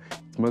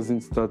it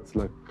mustn't start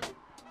like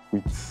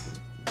with,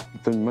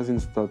 it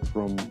mustn't start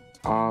from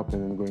up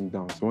and then going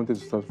down. So I wanted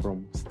to start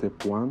from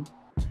step 1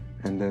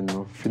 and then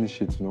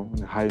finish it, on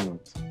a high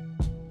note.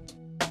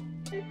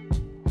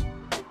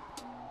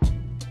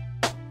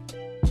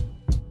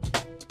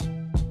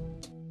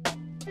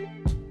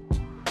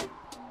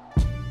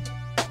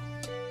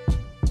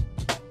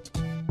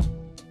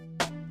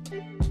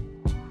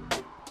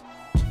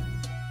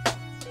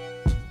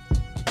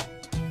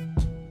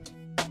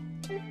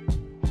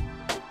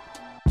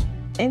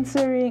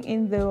 Entering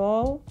in the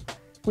hall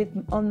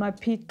on my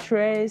peach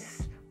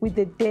dress, with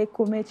the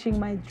deco matching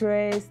my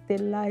dress, the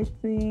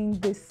lighting,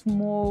 the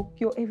smoke,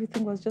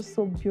 everything was just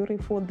so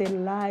beautiful. The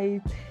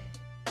light,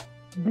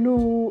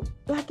 blue,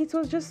 like it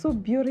was just so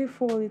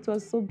beautiful. It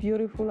was so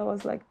beautiful. I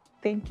was like,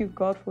 thank you,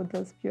 God, for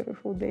this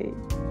beautiful day.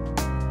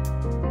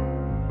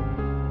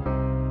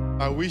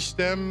 I wish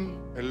them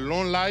a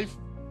long life.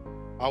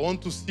 I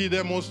want to see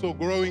them also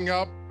growing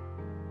up,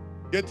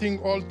 getting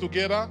all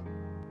together.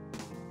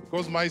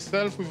 Because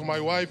myself with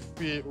my wife,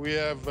 we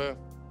have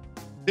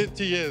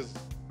 30 years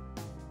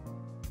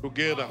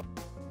together.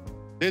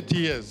 30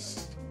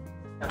 years.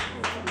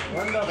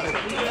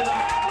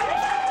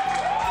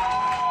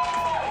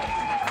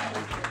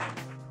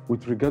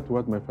 With regard to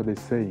what my father is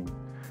saying,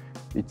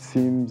 it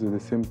seems at the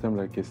same time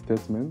like a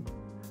statement,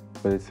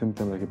 but at the same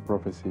time like a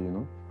prophecy,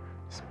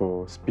 It's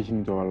for speaking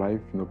into our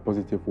life,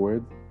 positive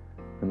words,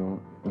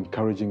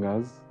 encouraging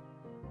us,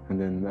 and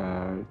then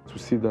to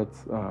see that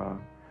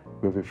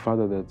we have a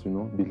father that,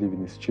 believes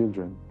in his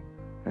children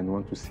and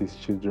want to see his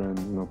children,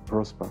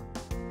 prosper.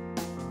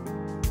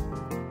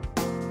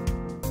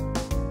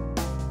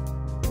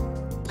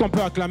 Qu'on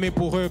peut acclamer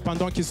pour eux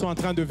pendant qu'ils sont en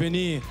train de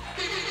venir.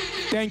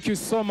 Thank you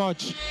so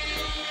much.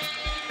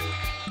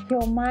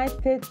 My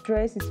third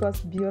dress, it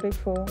was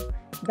beautiful.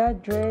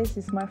 That dress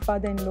is my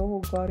father-in-law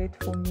who got it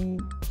for me,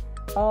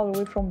 all the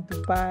way from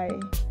Dubai.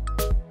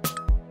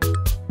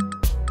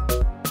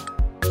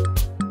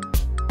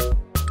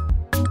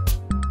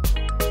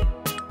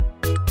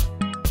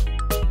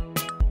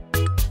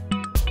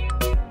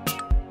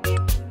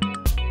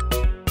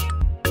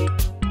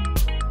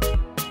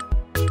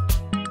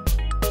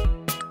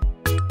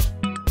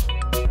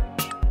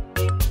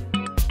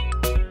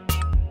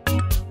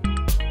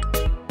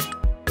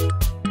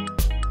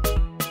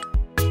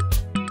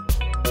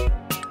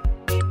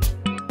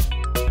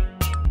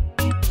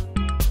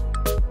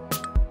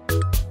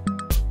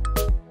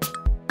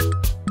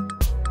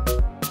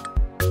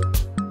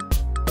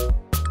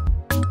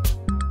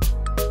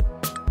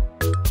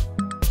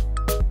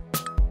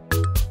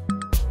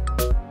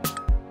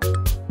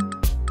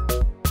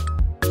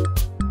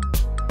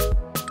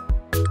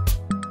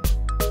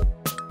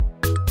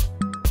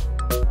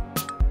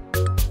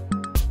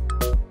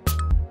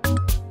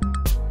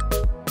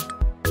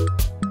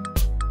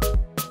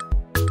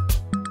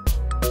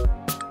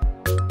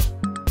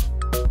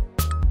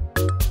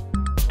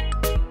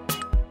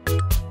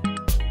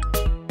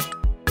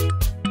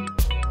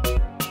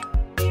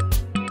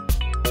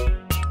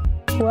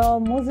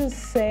 Well, Moses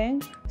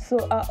sang, so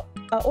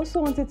I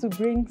also wanted to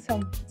bring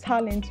some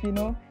talent,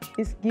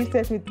 He's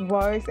gifted with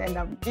voice and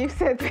I'm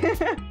gifted.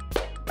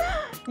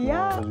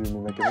 Yeah. No, you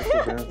mean like I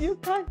can dance? You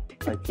can't.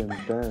 I can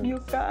dance. You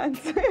can't.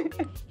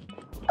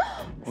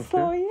 Okay.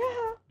 So, yeah.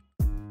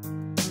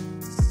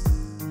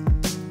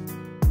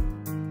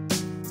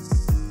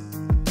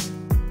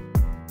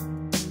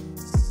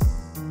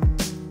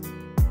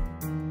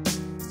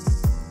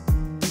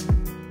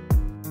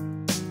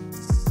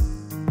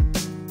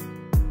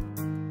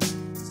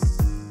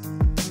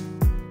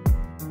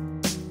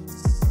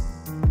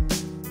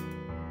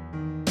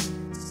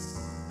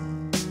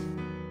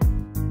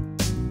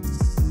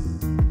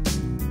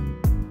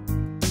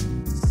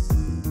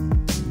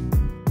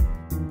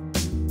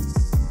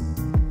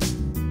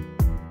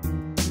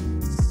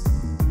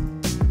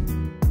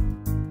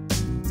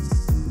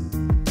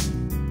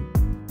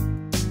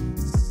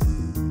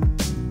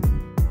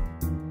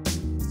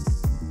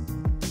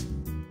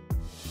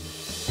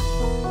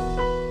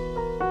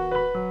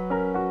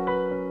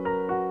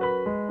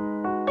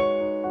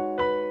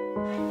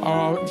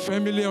 Our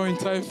family, our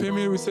entire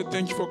family, we say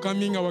thank you for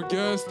coming, our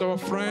guests, our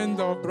friends,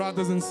 our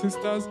brothers and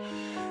sisters.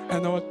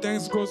 And our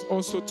thanks goes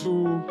also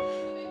to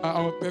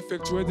our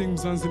perfect wedding,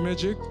 Mzanzi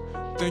Magic.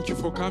 Thank you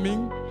for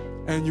coming.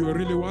 And you were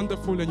really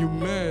wonderful and you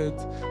made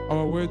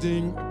our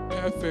wedding a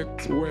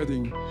perfect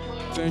wedding.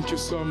 Thank you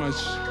so much.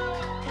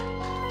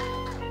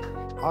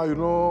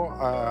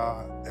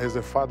 As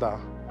a father,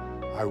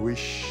 I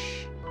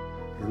wish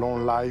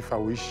long life. I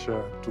wish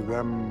to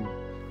them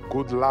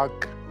good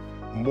luck,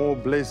 more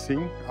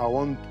blessing.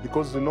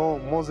 Because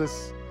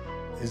Moses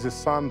is a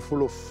son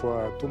full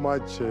of too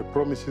much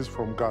promises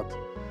from God.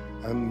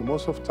 And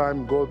most of the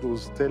time, God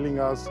was telling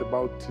us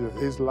about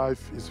his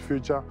life, his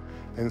future.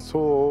 And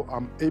so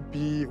I'm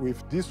happy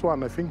with this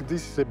one. I think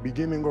this is the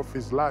beginning of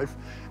his life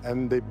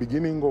and the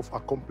beginning of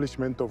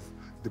accomplishment of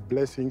the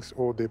blessings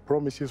or the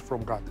promises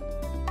from God.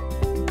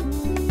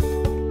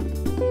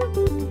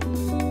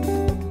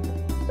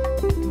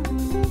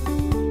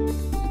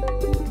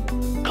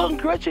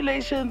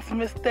 Congratulations,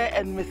 Mr.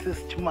 and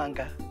Mrs.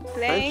 Tshimanga.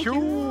 Thank you.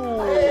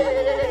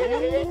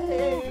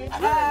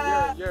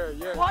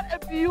 What a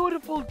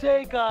beautiful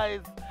day,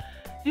 guys.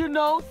 You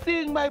know,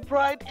 seeing my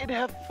bride in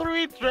her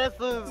 3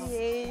 dresses.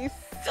 Yes.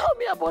 Tell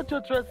me about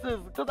your dresses,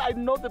 because I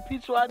know the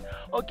peach one.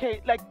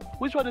 Okay, like,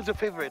 which one is your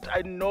favorite?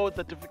 I know it's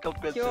a difficult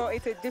question. Yo,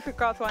 it's a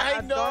difficult one. I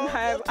know, don't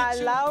have. I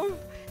love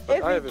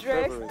But I every have a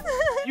dress. favorite.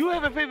 You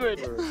have a favorite?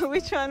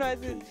 Which one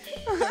was it?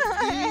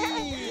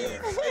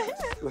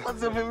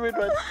 What's your favorite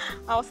one?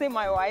 I'll say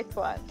my white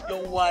one. The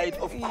white,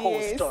 of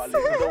course, Yes. darling.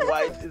 The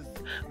white is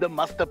the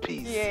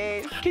masterpiece.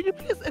 Yes. Can you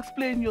please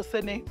explain your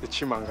surname? The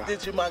Tshimanga. The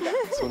Tshimanga.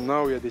 So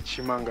now we are the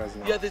Tshimangas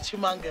now. You're the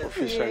Tshimanga.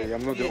 Officially,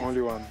 I'm not the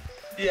only one.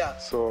 Yeah.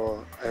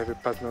 So I have a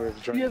partner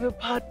with joined. You have a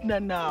partner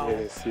now.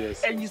 Yes,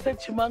 yes. And you said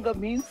Tshimanga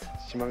means?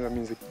 Tshimanga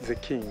means the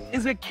king.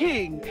 Is a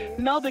king.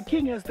 Now the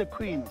king has the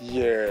queen.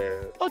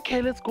 Yeah.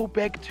 Okay, let's go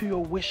back to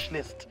your wish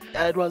list.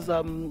 It was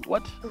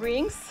what?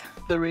 Rings.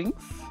 The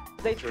rings.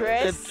 The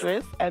dress. The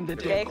dress and the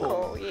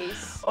deco.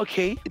 Yes.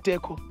 Okay,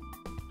 deco.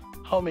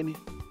 How many?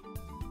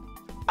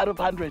 Out of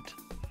 100.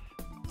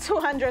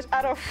 200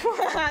 out of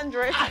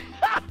 100.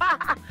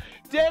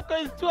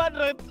 Deco is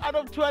 200 out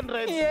of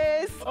 200.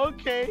 Yes.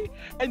 Okay.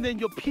 And then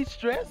your peach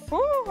dress?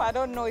 Ooh, I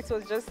don't know. It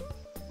was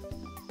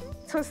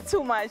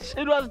too much.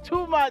 It was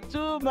too much.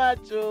 Oh. It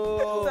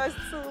was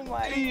too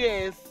much.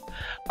 Yes.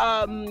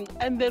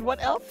 And then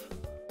what else?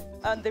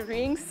 The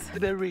rings.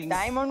 The rings.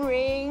 Diamond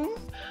ring.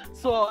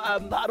 So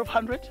out of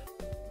 100?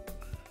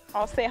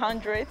 I'll say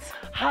 100.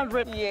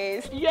 100.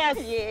 Yes. Yes.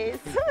 Yes.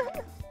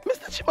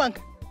 Mr. Tshimanga,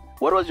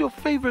 what was your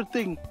favorite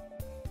thing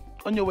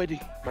on your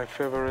wedding? My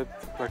favorite,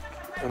 like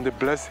on the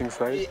blessing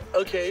side,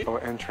 okay. Our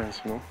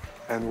entrance, you know.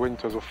 And when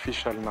it was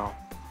official now,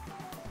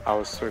 I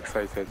was so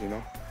excited, you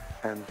know.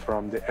 And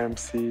from the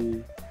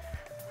MC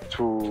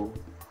to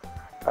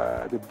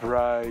the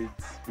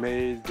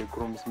bridesmaids, the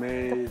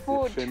groomsmaids,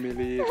 the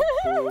family, the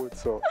food.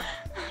 So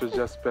it was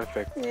just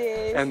perfect.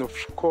 Yes. And of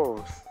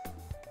course,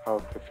 our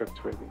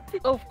perfect wedding.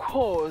 Of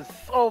course,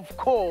 of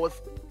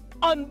course.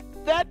 On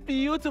that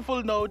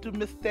beautiful note,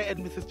 Mr.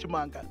 and Mrs.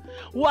 Tshimanga,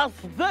 was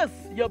this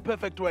your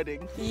perfect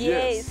wedding?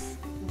 Yes.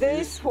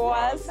 This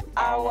was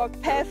our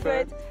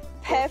perfect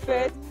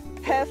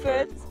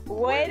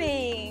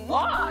wedding.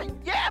 Oh,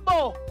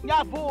 yebo,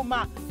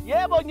 ngiyavuma.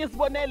 Yebo,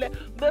 ngisibonele.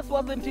 This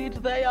was indeed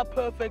their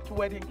perfect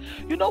wedding.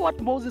 You know what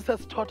Moses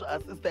has taught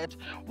us is that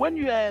when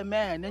you are a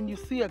man and you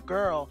see a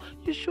girl,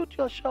 you shoot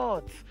your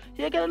shots.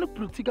 Yekela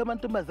lokublutika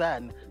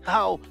amantombazane.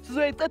 Hawu,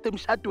 sizoyiqeda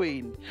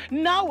emshadweni.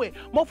 Nawe,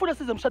 mawufuna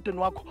size emshadweni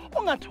wakho,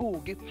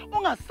 ungathuki,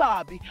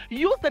 ungasabi.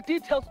 Use the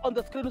details on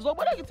the screen.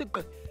 Uzobona ukuthi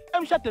gqi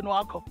emshadweni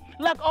wakho.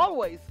 Like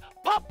always,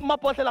 pop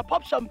mabhodlela,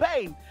 pop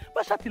champagne.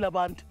 Bashadile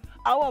abantu.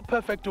 Our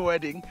perfect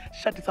wedding,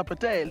 Shatisa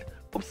Patel,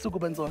 ubusuku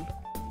benzolo.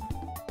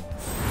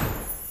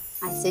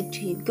 I said to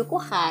him, ke ko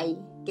gae,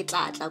 ke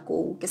tla tla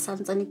ko, ke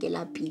santsane ke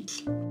lapile.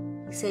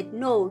 He said,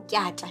 no, ke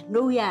atla,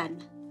 no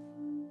yana.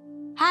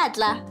 Ha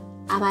tla,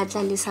 a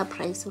batla le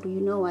surprise, or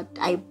you know what,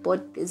 I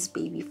bought this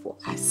baby for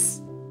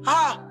us.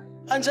 Ha,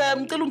 anje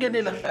mcela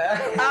ungenela.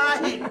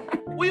 Hayi,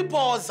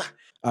 uyipoza.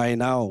 I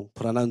now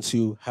pronounce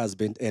you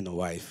husband and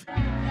wife.